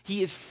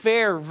 He is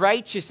fair,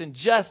 righteous, and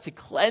just to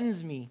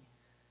cleanse me.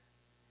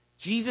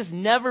 Jesus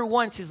never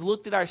once has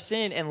looked at our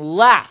sin and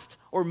laughed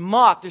or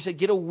mocked or said,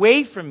 "Get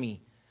away from me."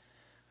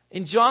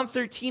 In John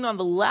 13, on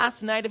the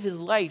last night of his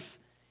life,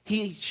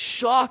 he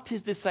shocked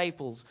his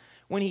disciples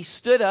when he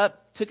stood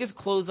up, took his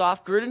clothes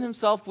off, girded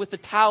himself with a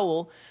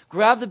towel,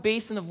 grabbed a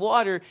basin of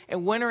water,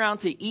 and went around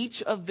to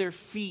each of their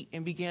feet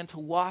and began to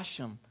wash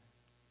them.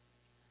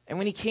 And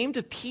when he came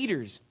to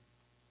Peter's,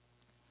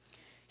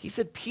 he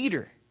said,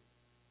 "Peter,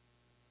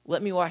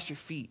 let me wash your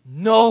feet."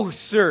 "No,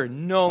 sir.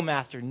 No,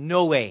 master.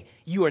 No way.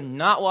 You are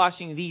not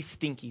washing these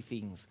stinky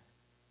things."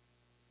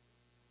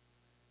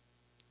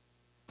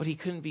 But he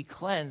couldn't be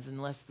cleansed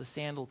unless the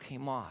sandal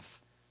came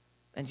off.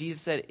 And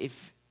Jesus said,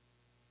 "If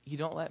you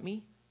don't let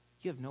me,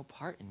 you have no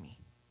part in me."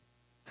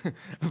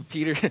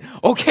 Peter,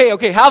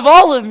 okay, have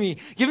all of me.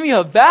 Give me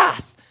a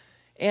bath.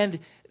 And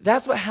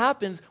that's what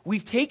happens.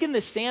 We've taken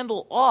the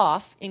sandal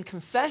off in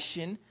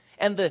confession,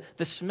 and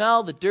the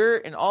smell, the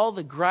dirt, and all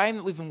the grime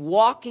that we've been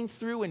walking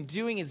through and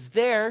doing is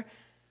there,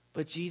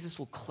 but Jesus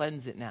will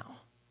cleanse it now.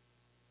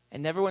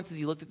 And never once has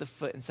he looked at the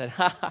foot and said,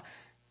 "Ha ha."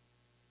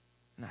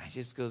 No, he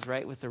just goes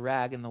right with the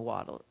rag and the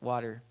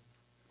water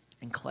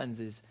and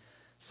cleanses.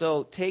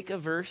 So take a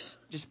verse,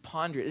 just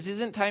ponder it. This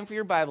isn't time for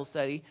your Bible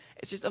study.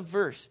 It's just a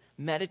verse.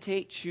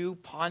 Meditate, chew,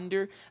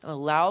 ponder, and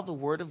allow the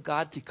Word of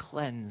God to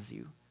cleanse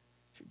you,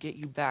 to get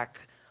you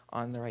back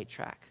on the right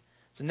track.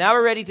 So now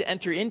we're ready to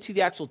enter into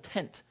the actual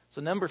tent.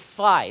 So number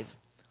 5,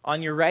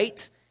 on your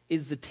right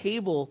is the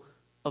table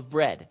of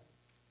bread.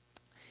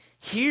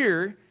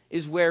 Here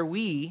is where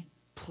we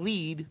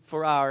plead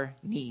for our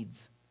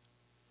needs.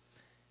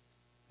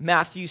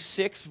 Matthew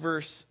 6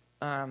 verse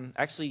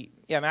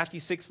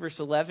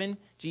 11,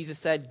 Jesus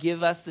said,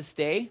 "Give us this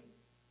day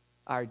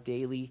our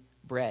daily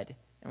bread."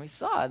 And we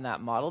saw in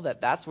that model that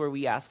that's where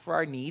we ask for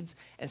our needs.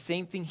 And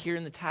same thing here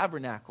in the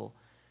tabernacle.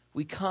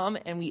 We come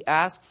and we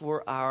ask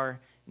for our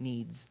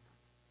needs.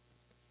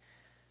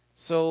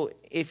 So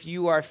if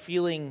you are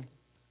feeling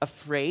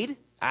afraid,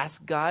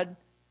 ask God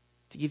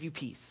to give you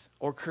peace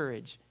or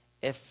courage.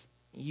 If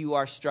you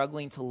are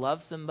struggling to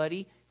love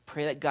somebody,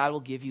 pray that God will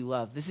give you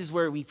love. This is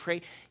where we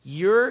pray,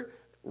 "Your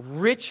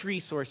rich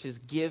resources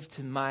give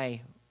to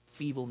my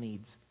feeble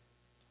needs,"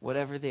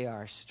 whatever they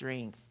are: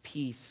 strength,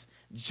 peace,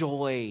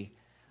 joy,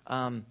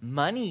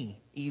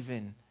 money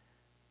even.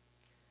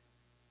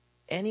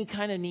 Any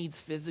kind of needs,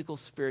 physical,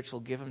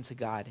 spiritual, give them to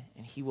God,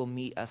 and he will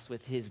meet us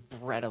with his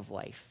bread of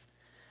life.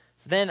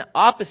 So then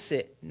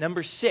opposite,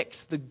 number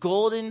 6, the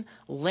golden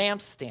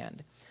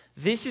lampstand.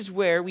 This is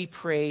where we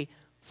pray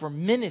for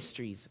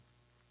ministries,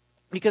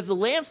 because the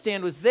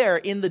lampstand was there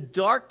in the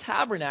dark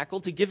tabernacle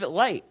to give it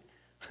light.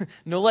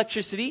 No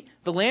electricity.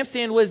 The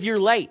lampstand was your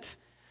light.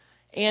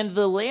 And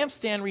the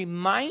lampstand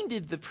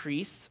reminded the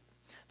priests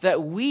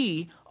that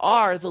we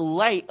are the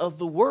light of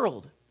the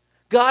world.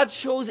 God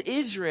chose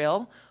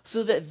Israel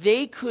so that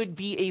they could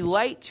be a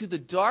light to the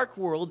dark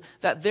world,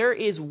 that there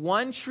is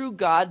one true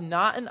God,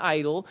 not an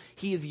idol.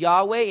 He is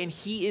Yahweh, and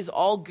he is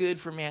all good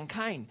for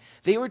mankind.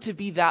 They were to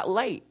be that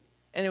light.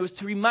 And it was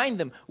to remind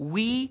them,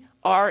 we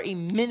are a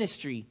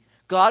ministry.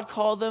 God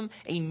called them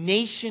a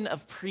nation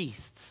of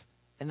priests.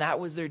 And that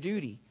was their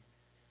duty.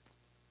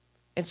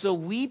 And so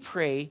we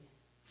pray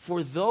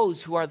for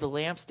those who are the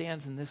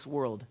lampstands in this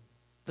world.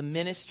 The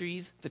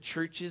ministries, the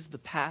churches, the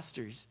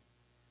pastors.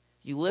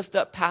 You lift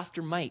up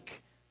Pastor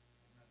Mike,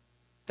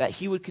 that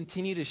he would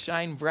continue to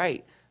shine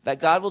bright, that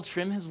God will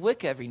trim his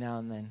wick every now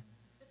and then.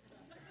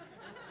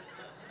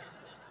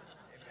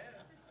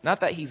 Not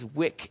that he's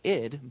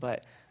wicked,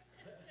 but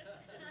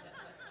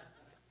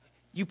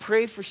you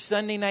pray for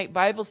Sunday night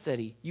Bible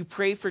study. You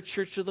pray for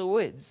Church of the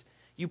Woods.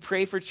 You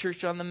pray for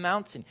Church on the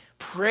Mountain.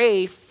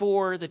 Pray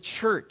for the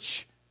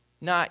church,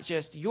 not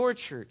just your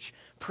church.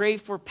 Pray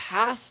for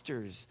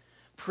pastors.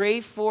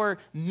 Pray for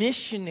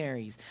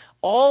missionaries.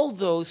 All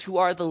those who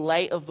are the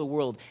light of the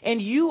world.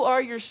 And you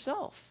are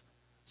yourself.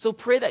 So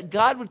pray that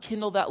God would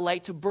kindle that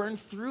light to burn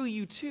through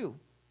you too.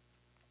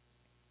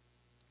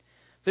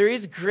 There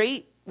is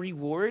great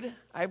reward,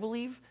 I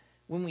believe,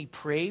 when we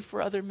pray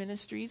for other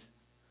ministries.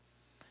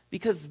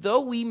 Because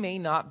though we may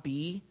not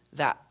be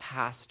that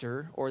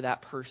pastor or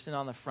that person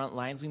on the front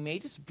lines, we may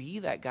just be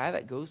that guy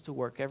that goes to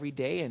work every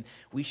day, and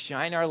we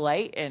shine our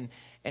light and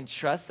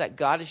trust that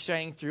God is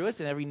shining through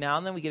us, and every now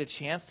and then we get a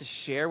chance to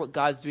share what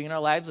God's doing in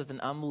our lives with an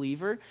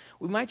unbeliever.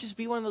 We might just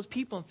be one of those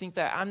people and think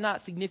that I'm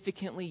not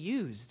significantly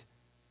used.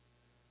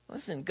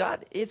 Listen,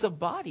 God is a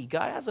body.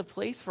 God has a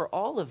place for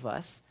all of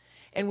us.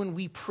 And when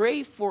we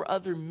pray for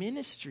other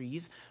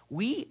ministries,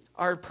 we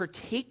are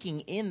partaking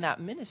in that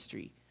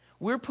ministry.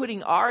 We're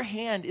putting our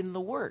hand in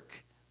the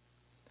work.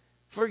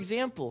 For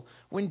example,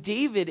 when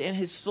David and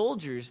his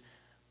soldiers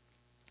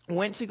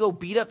went to go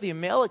beat up the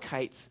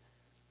Amalekites,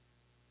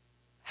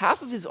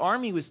 half of his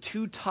army was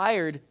too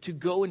tired to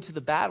go into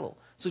the battle.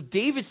 So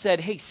David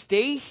said, "Hey,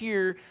 stay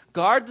here,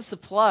 guard the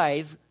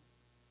supplies,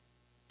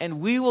 and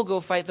we will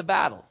go fight the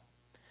battle."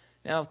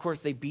 Now, of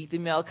course, they beat the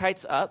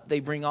Amalekites up. They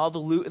bring all the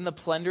loot and the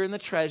plunder and the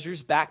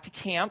treasures back to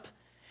camp.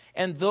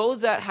 And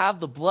those that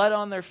have the blood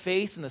on their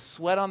face and the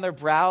sweat on their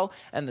brow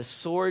and the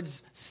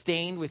swords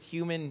stained with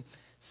human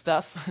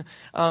stuff,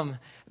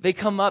 they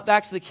come up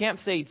back to the camp,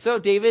 say, so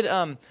David,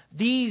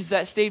 these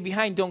that stayed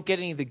behind don't get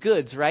any of the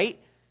goods, right?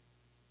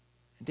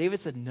 And David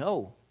said,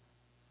 no.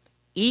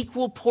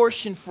 Equal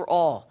portion for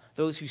all,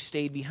 those who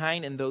stayed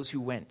behind and those who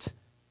went.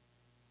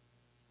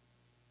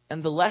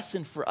 And the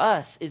lesson for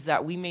us is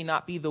that we may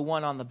not be the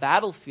one on the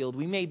battlefield.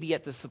 We may be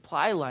at the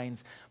supply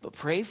lines, but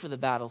pray for the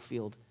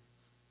battlefield.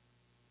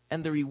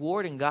 And the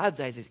reward in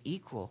God's eyes is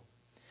equal.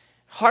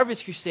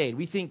 Harvest Crusade,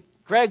 we think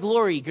Greg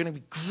Laurie going to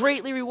be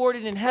greatly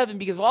rewarded in heaven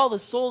because of all the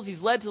souls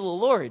he's led to the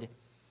Lord.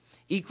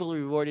 Equally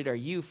rewarded are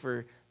you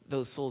for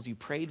those souls you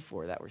prayed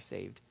for that were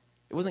saved.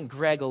 It wasn't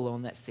Greg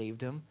alone that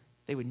saved him.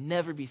 They would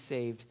never be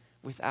saved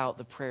without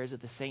the prayers of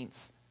the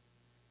saints.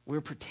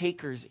 We're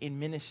partakers in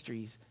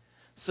ministries.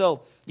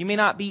 So you may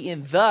not be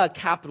in the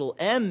capital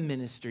M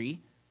ministry,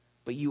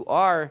 but you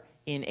are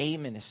in a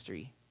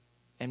ministry.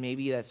 And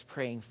maybe that's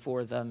praying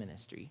for the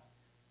ministry.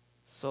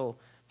 So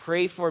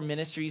pray for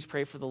ministries,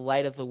 pray for the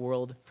light of the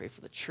world, pray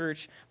for the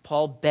church.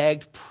 Paul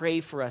begged, pray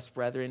for us,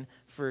 brethren,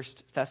 1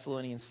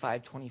 Thessalonians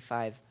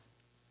 5:25.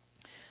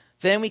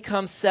 Then we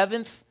come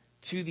seventh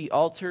to the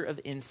altar of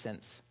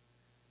incense.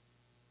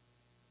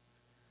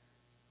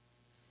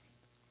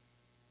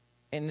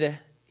 And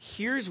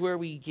here's where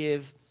we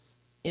give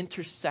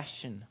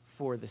intercession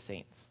for the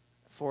saints,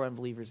 for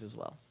unbelievers as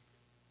well.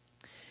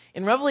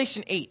 In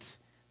Revelation 8,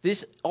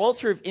 this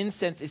altar of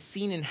incense is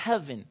seen in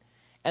heaven.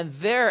 And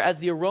there, as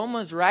the aroma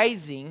is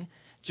rising,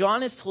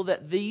 John is told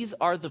that these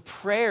are the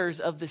prayers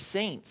of the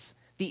saints.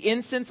 The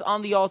incense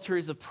on the altar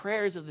is the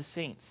prayers of the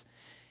saints.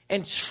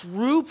 And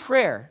true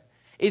prayer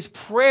is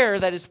prayer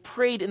that is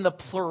prayed in the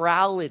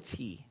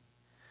plurality.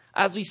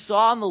 As we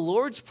saw in the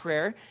Lord's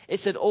Prayer, it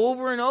said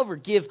over and over,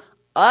 give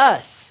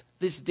us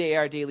this day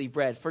our daily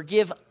bread.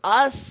 Forgive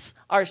us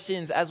our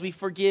sins as we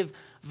forgive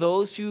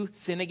those who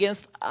sin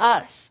against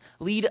us.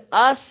 Lead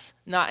us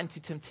not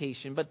into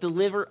temptation, but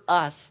deliver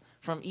us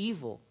from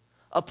evil.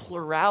 A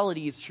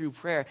plurality is true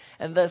prayer.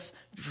 And thus,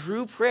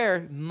 true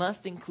prayer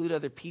must include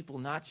other people,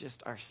 not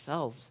just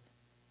ourselves.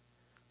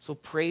 So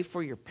pray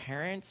for your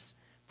parents.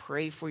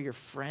 Pray for your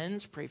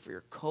friends. Pray for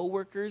your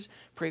coworkers.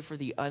 Pray for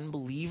the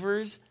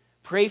unbelievers.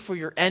 Pray for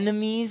your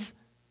enemies.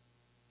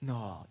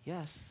 No,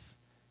 yes.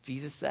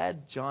 Jesus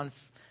said,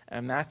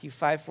 Matthew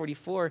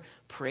 5:44,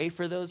 pray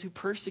for those who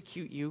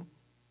persecute you.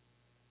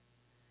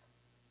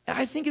 And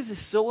I think this is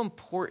so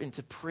important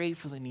to pray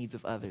for the needs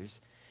of others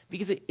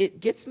because it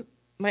gets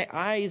my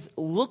eyes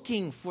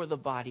looking for the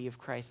body of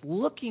Christ,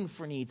 looking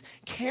for needs,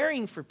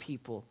 caring for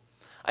people.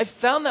 I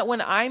found that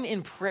when I'm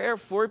in prayer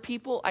for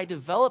people, I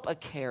develop a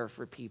care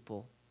for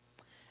people.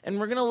 And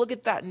we're going to look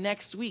at that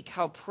next week,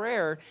 how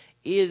prayer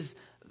is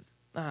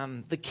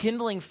the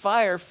kindling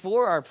fire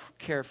for our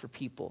care for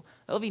people.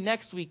 That'll be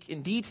next week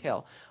in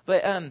detail.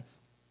 But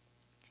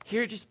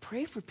here, just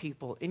pray for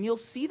people. And you'll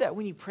see that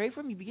when you pray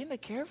for them, you begin to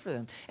care for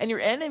them. And your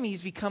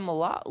enemies become a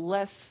lot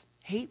less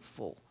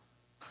hateful.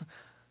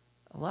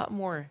 A lot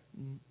more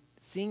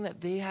seeing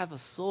that they have a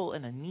soul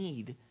and a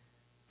need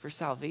for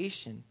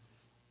salvation.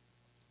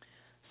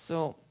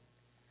 So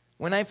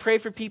when I pray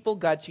for people,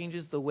 God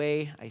changes the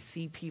way I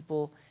see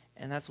people.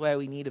 And that's why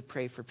we need to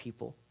pray for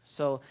people.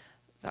 So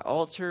the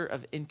altar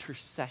of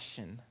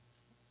intercession.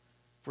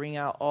 Bring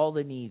out all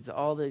the needs,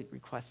 all the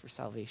requests for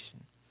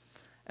salvation.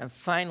 And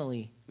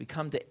finally, we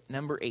come to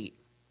number 8.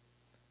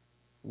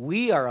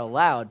 We are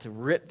allowed to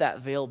rip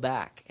that veil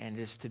back and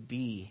just to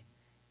be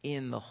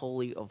in the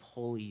Holy of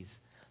Holies.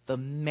 The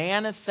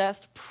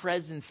manifest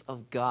presence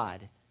of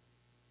God.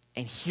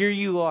 And here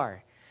you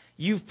are.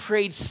 You've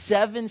prayed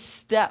 7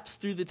 steps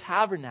through the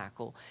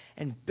tabernacle.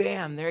 And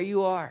bam, there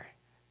you are.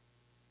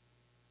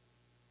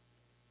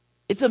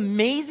 It's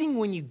amazing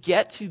when you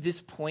get to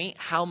this point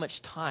how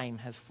much time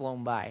has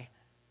flown by.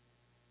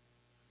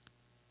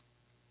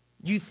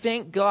 You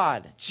thank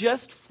God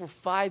just for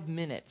 5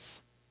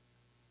 minutes.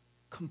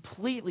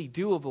 Completely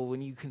doable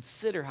when you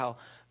consider how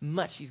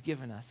much He's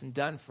given us and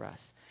done for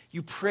us.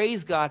 You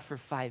praise God for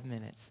 5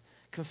 minutes.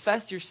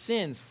 Confess your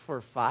sins for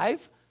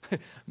 5,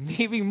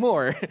 maybe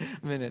more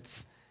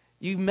minutes.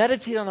 You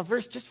meditate on a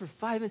verse just for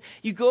 5 minutes.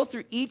 You go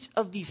through each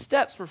of these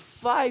steps for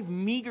 5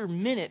 meager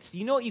minutes.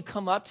 You know what you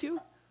come up to?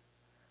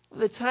 By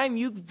the time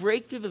you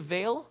break through the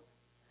veil,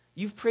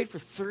 you've prayed for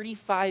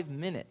 35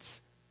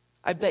 minutes.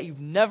 I bet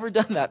you've never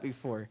done that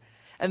before.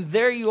 And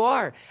there you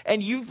are.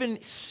 And you've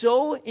been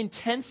so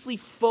intensely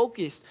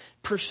focused,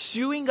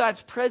 pursuing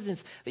God's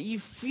presence, that you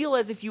feel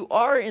as if you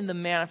are in the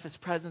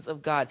manifest presence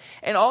of God.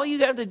 And all you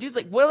have to do is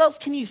what else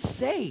can you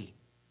say?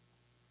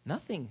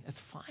 Nothing. That's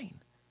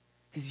fine.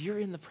 Because you're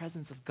in the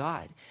presence of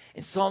God.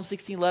 And Psalm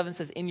 16:11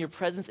 says, in your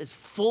presence is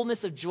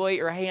fullness of joy,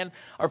 your hand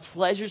are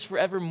pleasures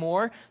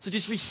forevermore. So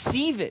just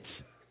receive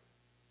it.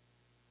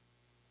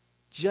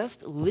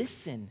 Just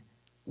listen.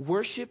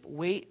 Worship,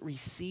 wait,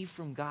 receive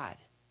from God.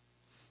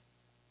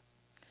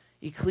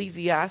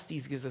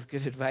 Ecclesiastes gives us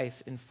good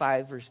advice in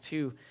 5 verse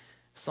 2.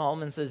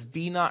 Solomon says,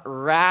 be not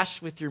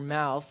rash with your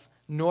mouth,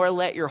 nor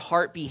let your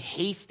heart be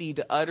hasty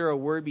to utter a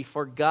word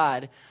before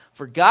God.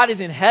 For God is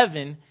in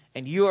heaven,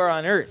 and you are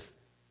on earth.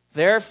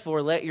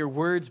 Therefore, let your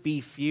words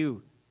be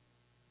few.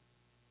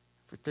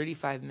 For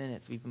 35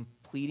 minutes, we've been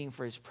pleading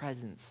for his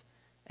presence.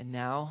 And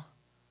now,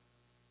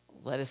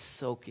 let us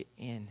soak it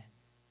in.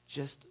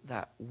 Just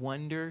that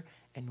wonder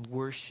and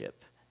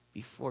worship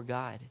before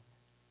God.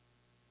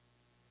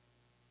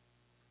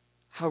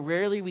 How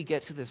rarely we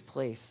get to this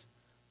place,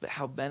 but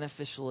how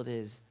beneficial it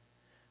is.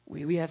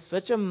 We have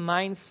such a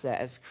mindset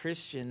as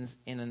Christians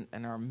in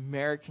our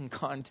American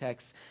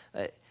context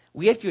that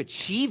we have to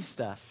achieve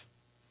stuff.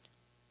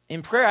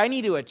 In prayer, I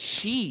need to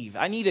achieve.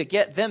 I need to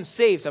get them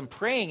saved. So I'm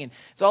praying, and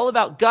it's all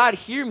about God,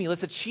 hear me.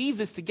 Let's achieve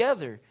this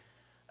together.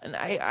 And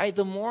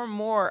the more and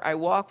more I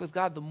walk with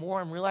God, the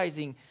more I'm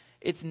realizing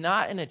it's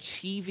not an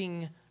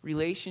achieving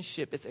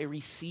relationship. It's a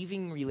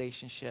receiving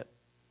relationship.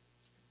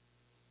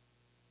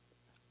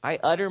 I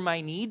utter my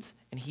needs,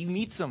 and he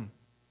meets them.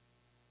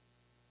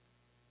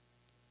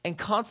 And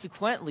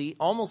consequently,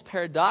 almost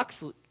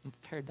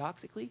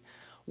paradoxically,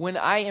 when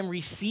I am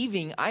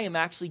receiving, I am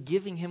actually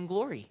giving him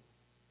glory.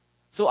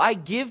 So I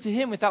give to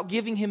him without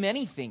giving him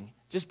anything,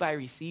 just by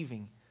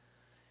receiving.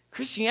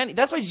 Christianity,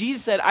 that's why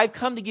Jesus said, I've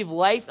come to give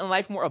life and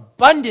life more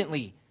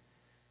abundantly.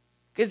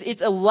 Because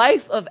it's a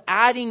life of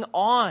adding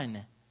on,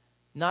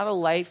 not a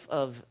life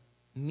of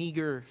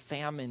meager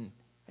famine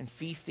and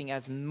feasting,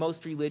 as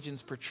most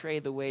religions portray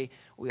the way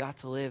we ought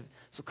to live.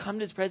 So come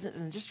to his presence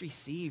and just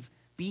receive.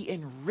 Be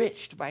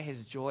enriched by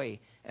his joy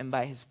and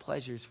by his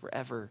pleasures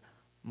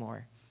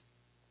forevermore.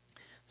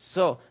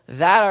 So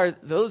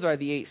those are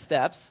the 8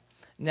 steps.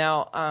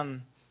 Now,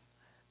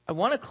 I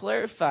want to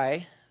clarify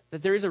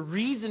that there is a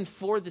reason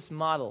for this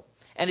model.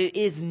 And it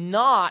is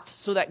not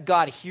so that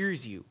God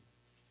hears you.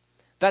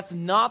 That's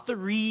not the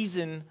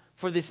reason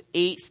for this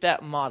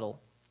 8-step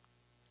model.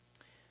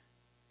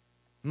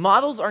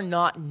 Models are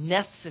not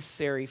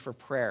necessary for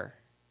prayer.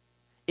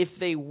 If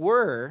they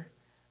were,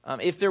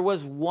 if there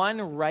was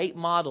one right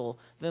model,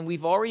 then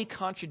we've already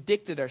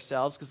contradicted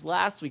ourselves, because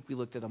last week we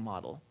looked at a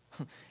model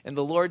in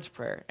the Lord's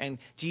Prayer. And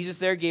Jesus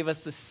there gave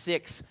us the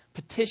 6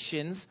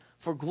 petitions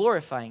for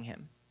glorifying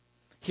him.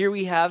 Here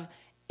we have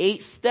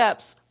 8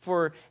 steps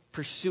for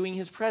pursuing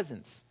his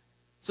presence.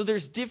 So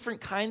there's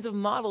different kinds of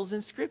models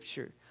in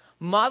Scripture.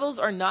 Models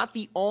are not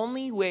the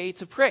only way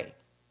to pray.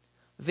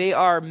 They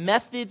are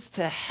methods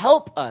to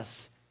help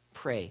us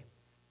pray.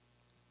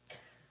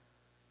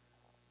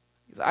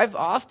 Because I've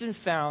often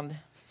found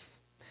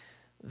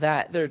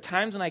that there are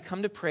times when I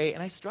come to pray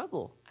and I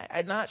struggle.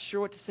 I'm not sure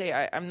what to say.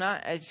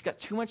 I just got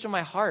too much on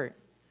my heart.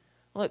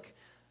 Look,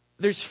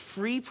 there's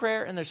free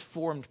prayer and there's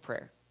formed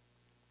prayer.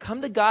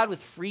 Come to God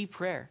with free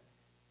prayer.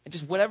 And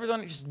just whatever's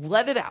on it, just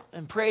let it out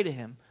and pray to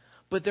him.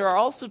 But there are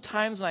also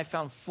times when I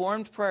found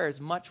formed prayer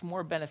is much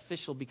more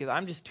beneficial because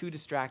I'm just too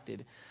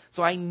distracted.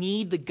 So I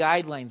need the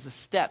guidelines, the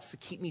steps to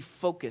keep me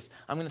focused.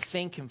 I'm going to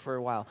thank him for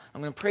a while.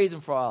 I'm going to praise him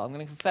for a while. I'm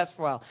going to confess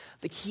for a while.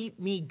 To keep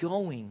me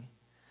going.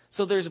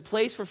 So there's a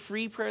place for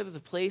free prayer. There's a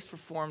place for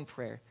formed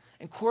prayer.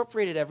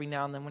 Incorporate it every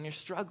now and then when you're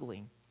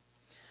struggling.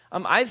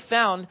 I've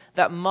found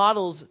that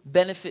models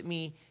benefit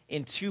me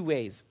in 2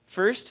 ways.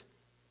 First,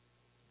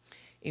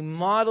 a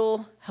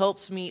model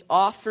helps me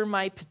offer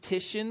my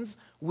petitions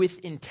with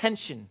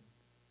intention.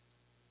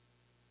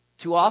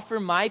 To offer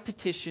my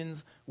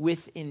petitions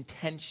with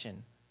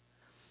intention.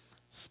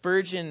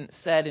 Spurgeon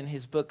said in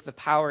his book, The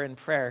Power in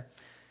Prayer,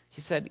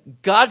 he said,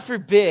 God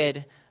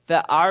forbid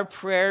that our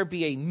prayer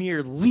be a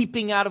mere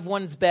leaping out of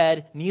one's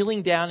bed,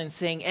 kneeling down and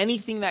saying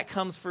anything that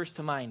comes first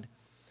to mind.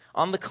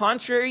 On the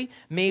contrary,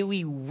 may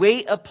we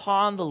wait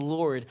upon the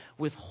Lord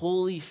with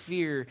holy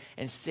fear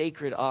and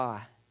sacred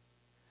awe.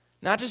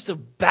 Not just to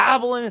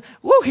babble and,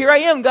 whoa, here I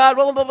am, God,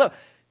 blah, blah, blah.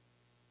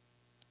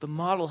 The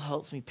model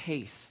helps me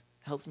pace,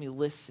 helps me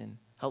listen,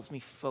 helps me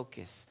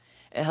focus.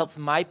 It helps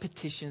my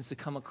petitions to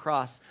come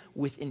across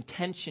with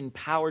intention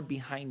powered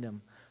behind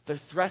them. They're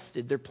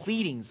thrusted, they're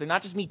pleadings. They're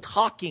not just me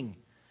talking.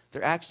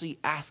 They're actually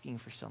asking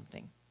for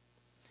something.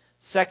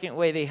 Second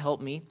way they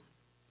help me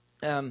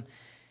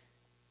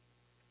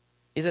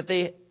is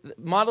that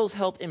models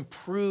help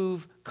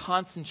improve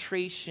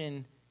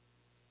concentration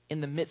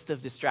in the midst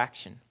of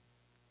distraction.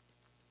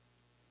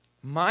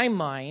 My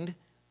mind,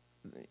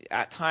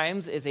 at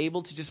times, is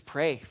able to just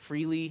pray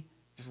freely,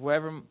 just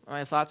wherever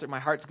my thoughts or my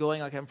heart's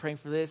going, like I'm praying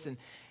for this, and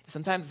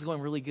sometimes it's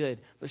going really good.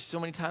 There's so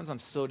many times I'm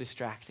so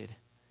distracted.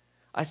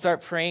 I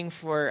start praying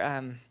for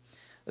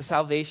the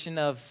salvation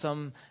of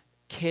some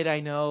kid I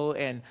know,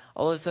 and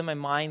all of a sudden my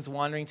mind's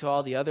wandering to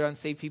all the other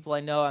unsaved people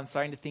I know. I'm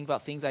starting to think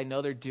about things I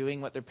know they're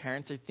doing, what their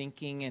parents are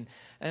thinking,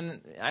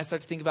 and I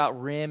start to think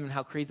about RIM and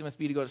how crazy it must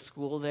be to go to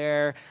school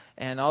there,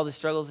 and all the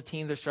struggles the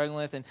teens are struggling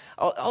with, and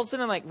all of a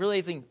sudden I'm like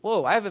realizing,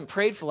 whoa, I haven't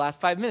prayed for the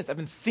last 5 minutes. I've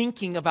been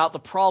thinking about the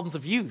problems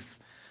of youth,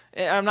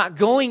 and I'm not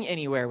going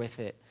anywhere with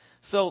it.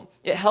 So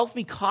it helps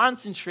me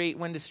concentrate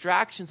when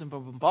distractions are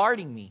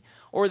bombarding me.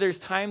 Or there's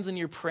times when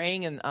you're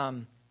praying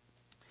and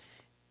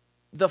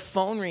the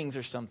phone rings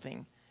or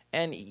something.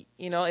 And,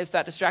 if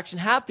that distraction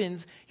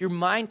happens, your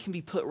mind can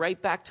be put right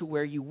back to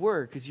where you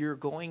were because you're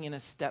going in a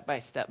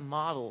step-by-step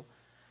model.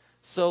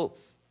 So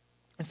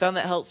I found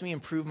that helps me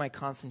improve my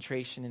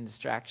concentration and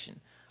distraction.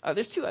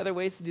 There's 2 other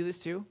ways to do this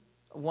too.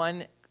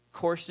 One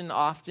Corson,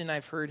 often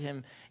I've heard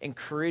him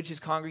encourage his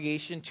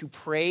congregation to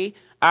pray,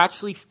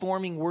 actually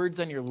forming words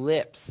on your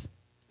lips.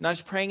 Not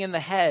just praying in the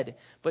head,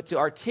 but to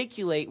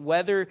articulate,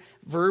 whether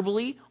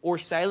verbally or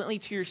silently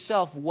to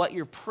yourself, what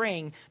you're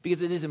praying,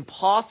 because it is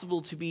impossible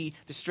to be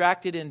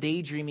distracted and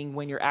daydreaming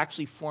when you're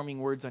actually forming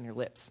words on your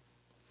lips.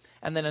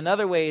 And then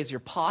another way is your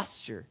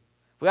posture.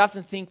 We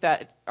often think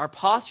that our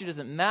posture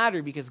doesn't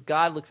matter because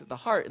God looks at the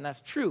heart, and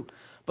that's true.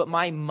 But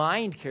my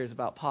mind cares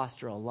about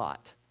posture a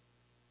lot.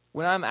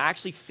 When I'm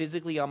actually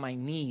physically on my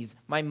knees,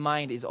 my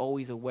mind is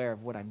always aware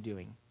of what I'm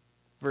doing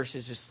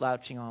versus just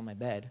slouching on my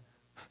bed.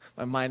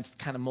 My mind's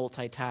kind of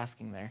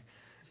multitasking there.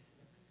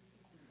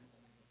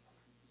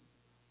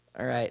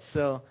 All right,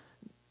 so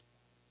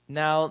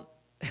now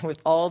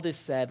with all this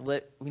said,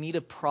 we need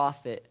to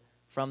profit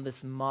from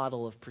this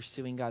model of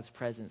pursuing God's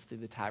presence through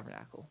the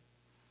tabernacle.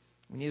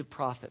 We need to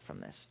profit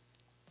from this.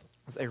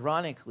 Because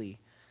ironically,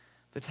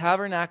 the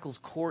tabernacle's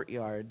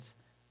courtyards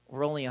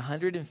were only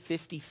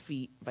 150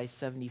 feet by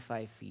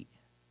 75 feet.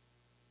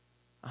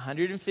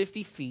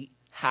 150 feet,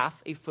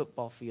 half a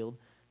football field,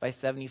 by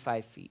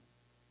 75 feet.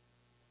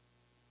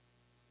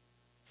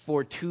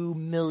 For 2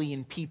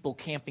 million people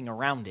camping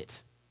around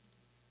it.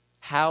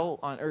 How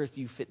on earth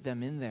do you fit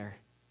them in there?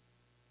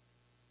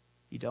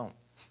 You don't.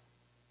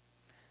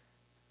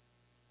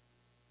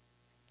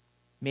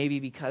 Maybe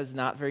because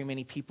not very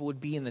many people would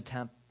be in the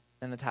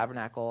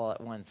tabernacle all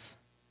at once.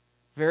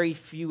 Very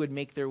few would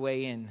make their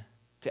way in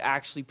to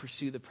actually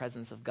pursue the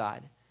presence of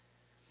God.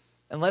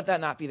 And let that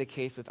not be the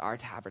case with our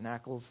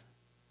tabernacles.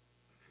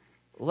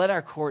 Let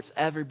our courts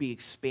ever be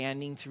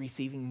expanding to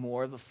receiving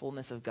more of the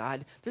fullness of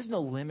God. There's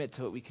no limit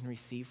to what we can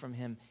receive from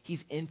him.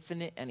 He's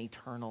infinite and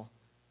eternal.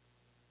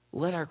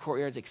 Let our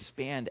courtyards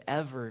expand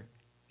ever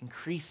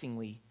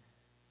increasingly.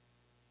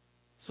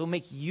 So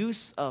make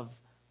use of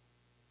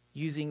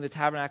using the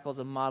tabernacle as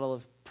a model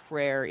of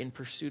prayer in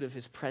pursuit of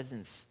his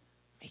presence.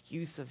 Make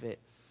use of it.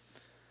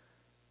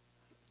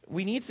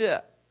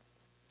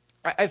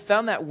 I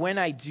found that when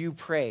I do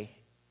pray,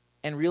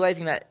 and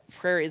realizing that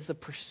prayer is the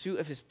pursuit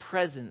of his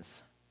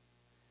presence,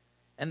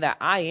 and that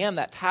I am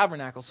that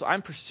tabernacle, so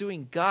I'm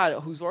pursuing God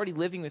who's already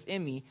living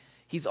within me.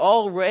 He's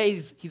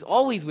always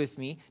with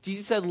me.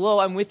 Jesus said, "Lo,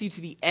 I'm with you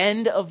to the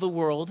end of the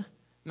world."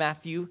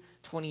 Matthew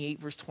 28,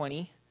 verse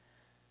 20.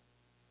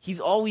 He's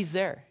always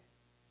there.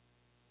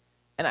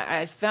 And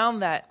I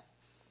found that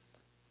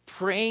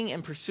praying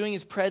and pursuing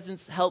his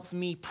presence helps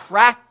me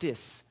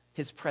practice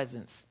his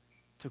presence,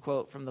 to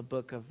quote from the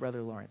book of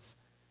Brother Lawrence.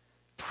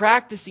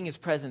 Practicing his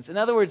presence. In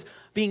other words,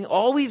 being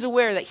always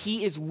aware that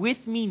he is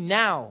with me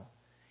now.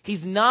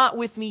 He's not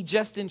with me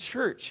just in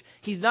church.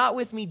 He's not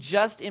with me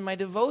just in my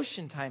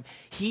devotion time.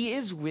 He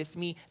is with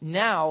me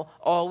now,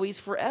 always,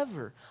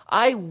 forever.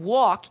 I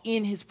walk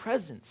in his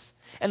presence.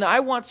 And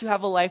I want to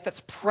have a life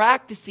that's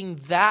practicing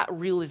that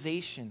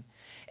realization.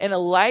 And a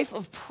life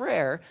of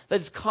prayer that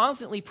is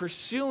constantly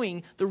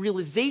pursuing the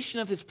realization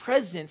of his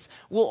presence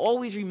will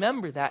always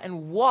remember that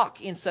and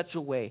walk in such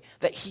a way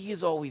that he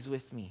is always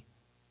with me.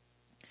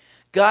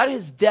 God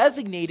has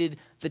designated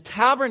the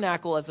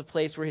tabernacle as a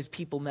place where his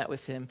people met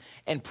with him,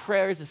 and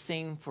prayer is the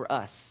same for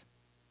us.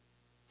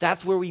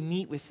 That's where we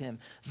meet with him.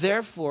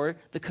 Therefore,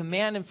 the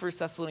command in 1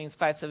 Thessalonians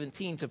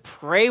 5:17 to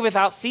pray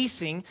without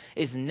ceasing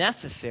is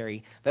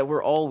necessary, that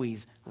we're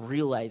always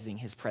realizing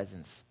his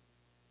presence.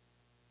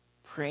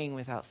 Praying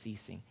without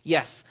ceasing.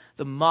 Yes,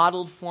 the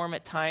modeled form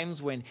at times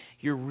when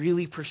you're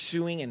really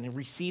pursuing and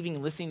receiving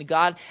and listening to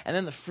God, and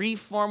then the free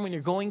form when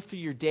you're going through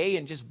your day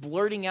and just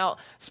blurting out,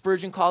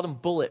 Spurgeon called them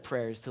bullet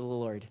prayers to the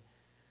Lord.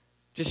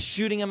 Just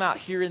shooting them out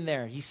here and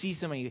there. You see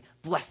somebody, you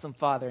bless them,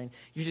 Father, and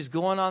you're just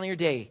going on your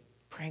day,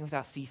 praying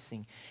without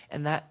ceasing.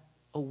 And that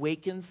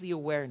awakens the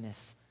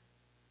awareness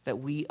that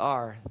we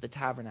are the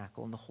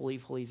tabernacle and the Holy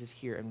of Holies is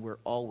here and we're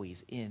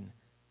always in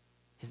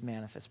his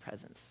manifest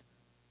presence.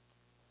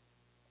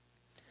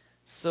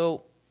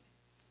 So,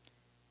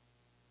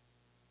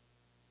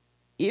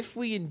 if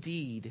we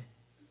indeed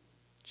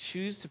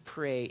choose to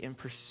pray in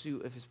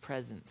pursuit of his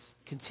presence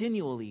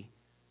continually,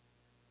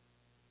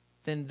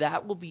 then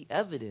that will be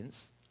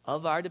evidence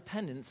of our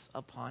dependence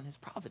upon his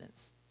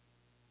providence.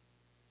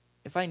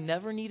 If I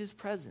never need his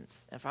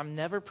presence, if I'm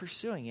never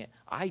pursuing it,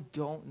 I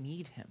don't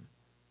need him.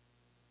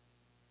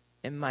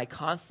 And my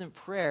constant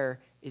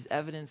prayer is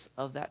evidence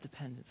of that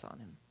dependence on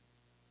him.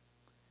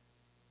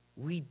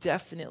 We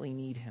definitely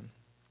need him.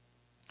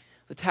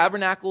 The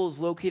tabernacle is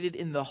located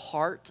in the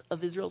heart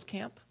of Israel's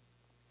camp.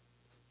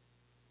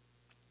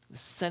 The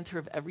center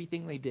of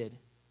everything they did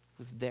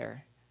was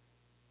there.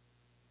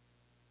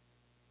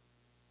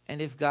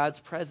 And if God's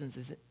presence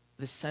is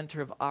the center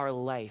of our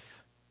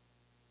life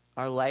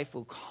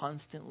will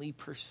constantly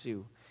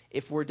pursue.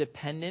 If we're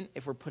dependent,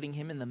 if we're putting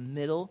him in the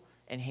middle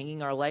and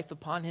hanging our life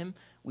upon him,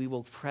 we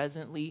will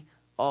presently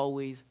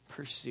always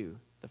pursue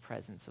the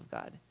presence of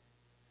God.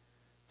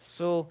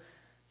 So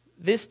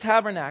this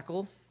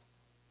tabernacle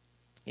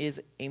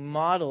is a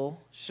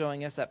model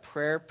showing us that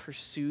prayer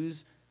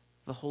pursues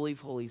the Holy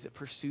of Holies. It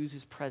pursues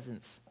his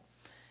presence.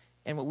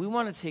 And what we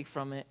want to take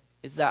from it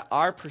is that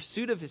our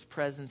pursuit of his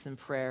presence in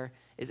prayer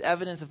is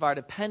evidence of our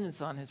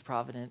dependence on his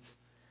providence,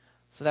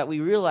 so that we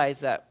realize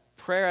that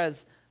prayer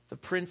as the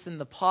prince and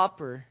the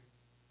pauper,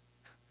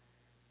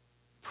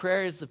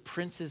 prayer is the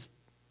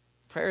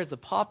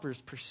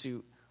pauper's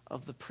pursuit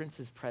of the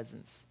prince's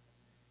presence.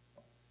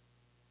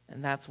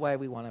 And that's why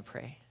we want to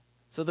pray.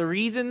 So the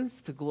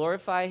reasons to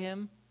glorify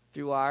him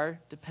through our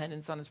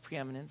dependence on his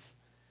preeminence,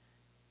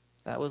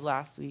 that was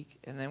last week.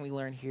 And then we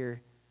learned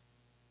here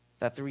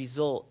that the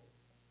result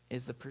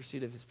is the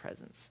pursuit of his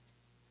presence.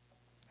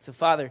 So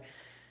Father,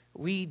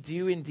 we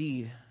do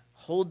indeed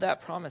hold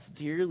that promise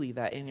dearly,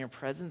 that in your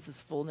presence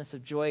is fullness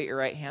of joy, at your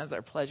right hands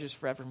are pleasures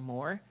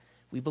forevermore.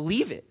 We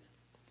believe it.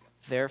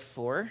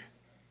 Therefore,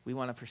 we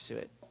want to pursue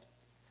it.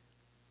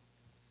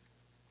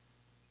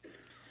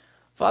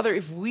 Father,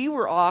 if we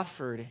were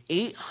offered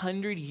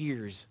 800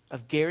 years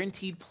of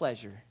guaranteed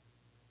pleasure,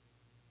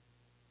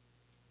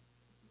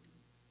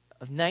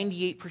 of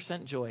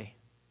 98% joy,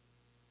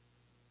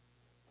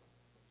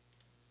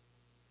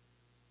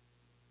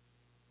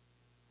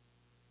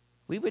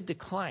 we would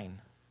decline,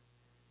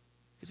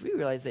 because we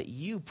realize that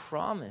you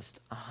promised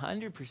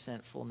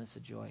 100% fullness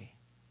of joy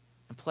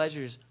and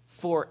pleasures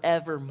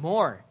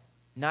forevermore,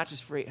 not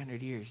just for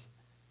 800 years.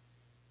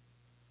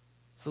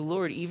 So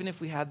Lord, even if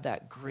we had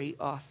that great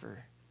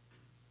offer,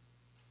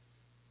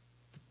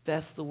 the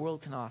best the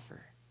world can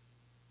offer,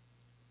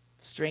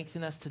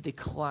 strengthen us to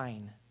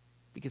decline,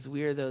 because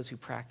we are those who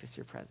practice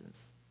your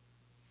presence.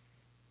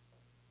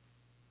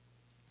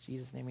 In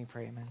Jesus' name we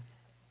pray, amen.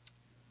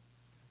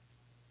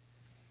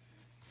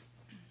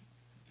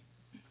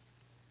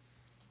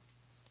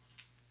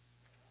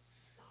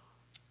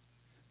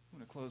 I'm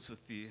going to close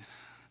with the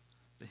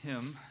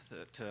hymn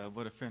that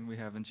What a Friend We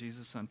Have in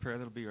Jesus on Prayer.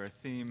 That'll be our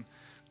theme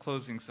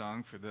closing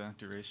song for the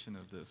duration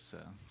of this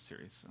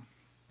series. So.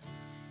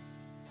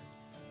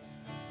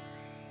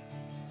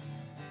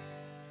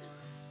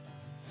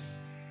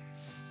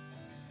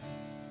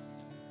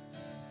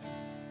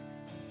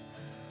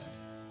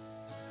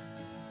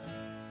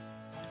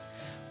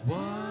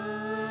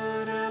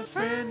 What a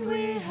friend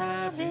we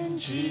have in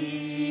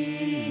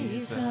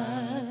Jesus,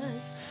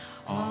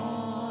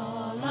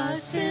 all our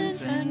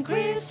sins and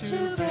griefs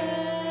to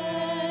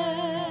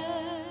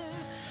bear.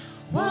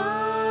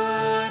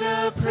 What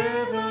a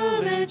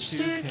privilege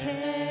to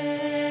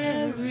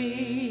carry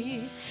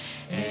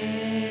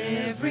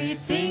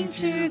everything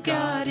to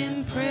God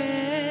in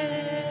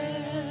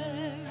prayer.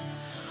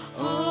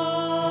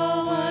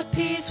 Oh, what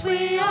peace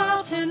we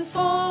often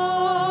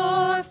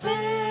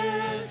forfeit.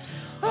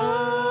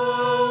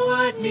 Oh,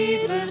 what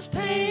needless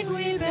pain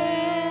we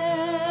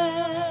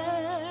bear.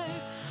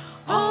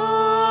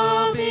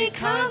 All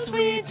because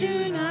we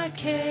do not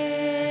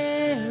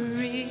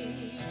carry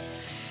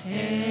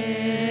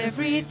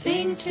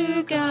everything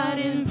to God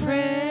in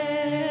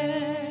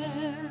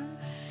prayer.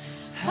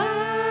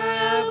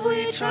 Have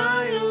we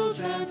trials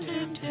and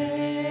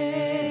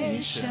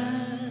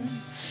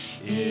temptations?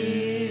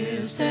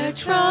 Is there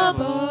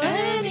trouble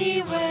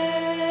anywhere?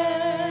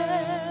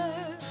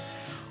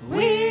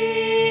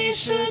 We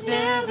should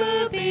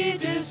never be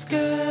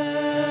discouraged.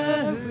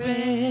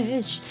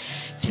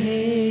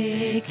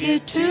 Take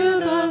it to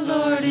the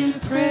Lord in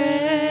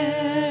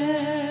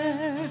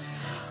prayer.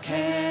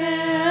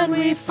 Can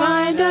we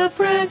find a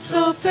friend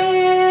so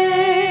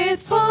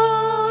faithful,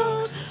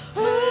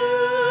 who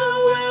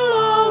will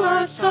all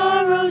our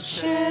sorrows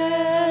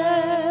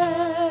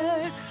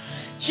share?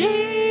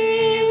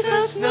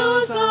 Jesus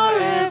knows our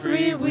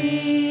every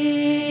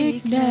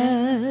weakness.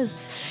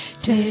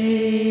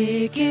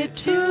 Take it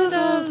to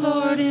the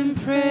Lord in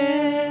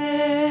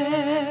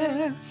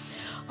prayer.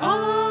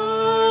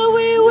 Are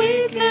we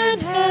weak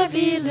and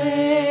heavy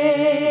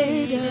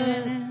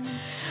laden,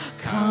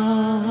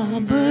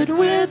 cumbered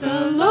with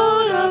a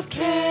load of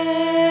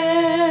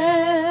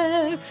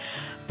care?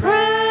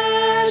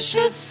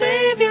 Precious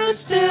Savior,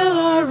 still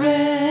our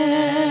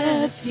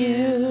refuge.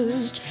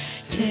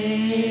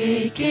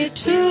 Take it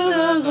to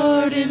the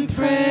Lord in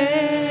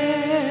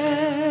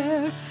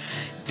prayer.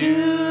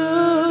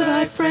 Do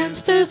thy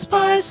friends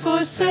despise,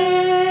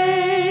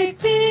 forsake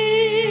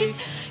thee?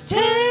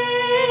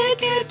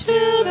 Take it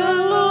to the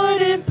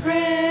Lord in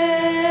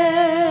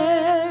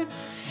prayer.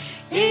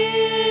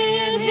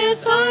 In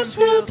his arms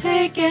we'll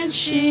take and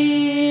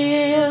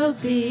shield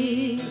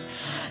thee.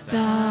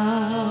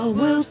 Thou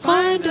wilt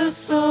find a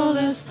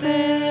solace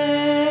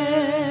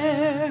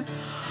there.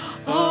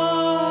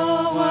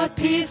 Oh, what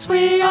peace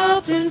we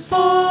often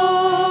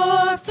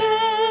forfeit.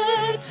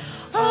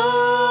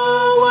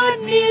 Oh, what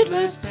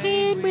needless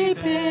pain we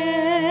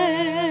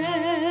bear.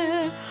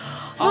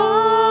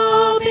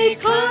 All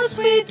because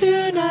we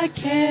do not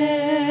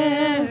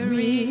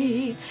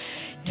carry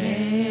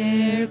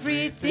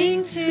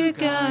everything to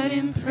God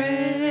in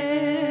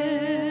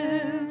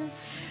prayer.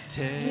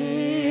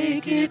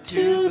 Take it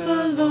to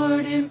the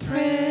Lord in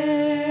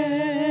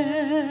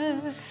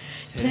prayer.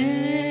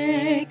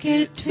 Take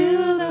it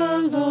to